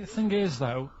 yeah. The thing is,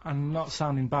 though, I'm not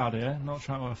sounding bad here, not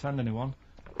trying to offend anyone,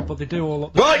 but they do all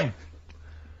look the Right! same.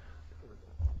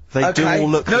 They do all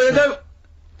look... No!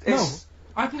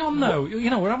 No, you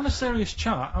know, we're having a serious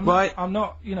chat. I'm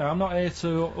not here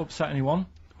to upset anyone.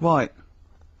 Right.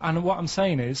 And what I'm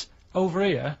saying is, over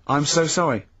here... I'm so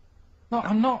sorry. No,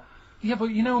 I'm not... Yeah, but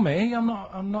you know me, I'm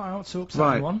not out to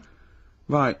upset anyone.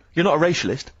 Right. You're not a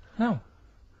racialist? No.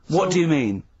 What do you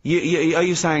mean? Are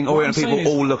you saying Orient people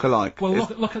all look alike? Well,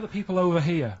 look at the people over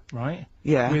here, right?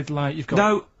 Yeah. With, like, you've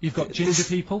got ginger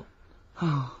people.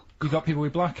 You've got people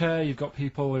with black hair, you've got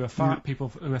people who are fat, people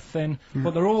who are thin,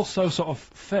 but they're all so sort of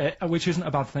fit, which isn't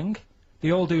a bad thing.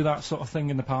 They all do that sort of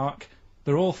thing in the park.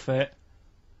 They're all fit.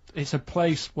 It's a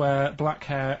place where black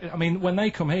hair... I mean, when they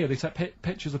come here, they take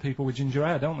pictures of people with ginger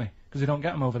hair, don't they? Because they don't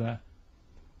get them over there.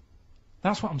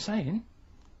 That's what I'm saying.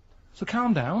 So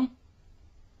calm down.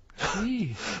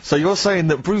 Jeez. So you're saying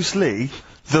that Bruce Lee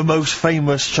the most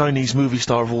famous Chinese movie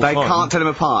star of all They time. can't tell him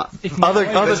apart.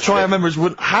 Other triad members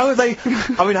wouldn't. How are they?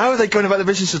 I mean, how are they going about the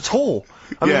business at all?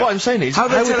 I mean, what I'm saying is, how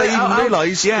would they even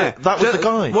realise that was the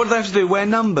guy? What do they have to do? Wear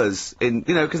numbers in,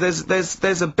 you know, because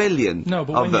there's a billion No,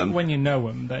 but of them. when you know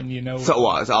them, then you know. So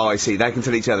what? Oh, I see. They can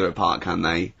tell each other apart, can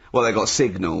they? Well, they got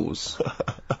signals.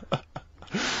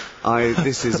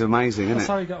 This is amazing, isn't That's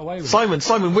it? how you got away with it.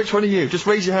 Simon, which one are you? Just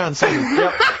raise your hand, Simon.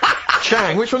 Yep.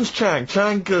 Chang, which one's Chang?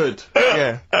 Chang, good.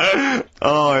 Yeah.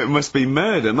 Oh, it must be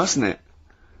murder, mustn't it?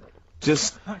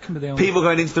 Just That can be the only people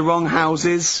going into the wrong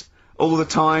houses all the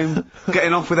time,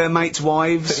 getting off with their mates'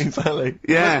 wives. Exactly.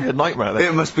 Yeah. It must be a nightmare, then.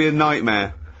 It must be a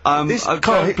nightmare.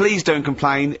 Please don't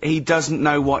complain. He doesn't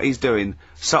know what he's doing.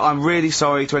 So I'm really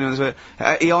sorry to anyone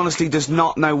that's he honestly does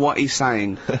not know what he's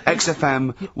saying.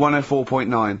 XFM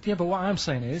 104.9. Yeah, but what I'm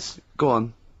saying is, Go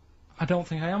on. I don't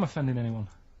think I am offending anyone.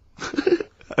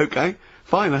 Okay.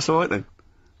 Fine, that's alright then.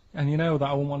 And you know that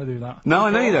I wouldn't want to do that. No,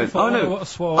 I know you don't. Before Oh, no. I would have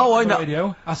swore Oh, I on the know.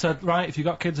 radio, I said, right, if you've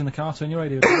got kids in the car, turn your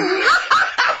radio down.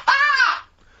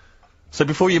 So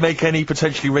before you make any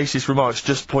potentially racist remarks,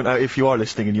 just point out if you are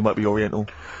listening and you might be Oriental.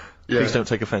 Yeah. Please don't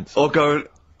take offence. Or go.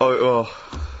 Oh.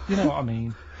 You know what I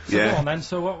mean. So Yeah. go on then,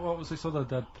 so what was this other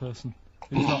dead person?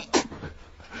 Who's not...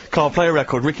 Carl, play a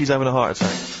record. Ricky's having a heart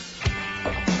attack.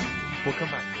 We'll come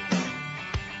back.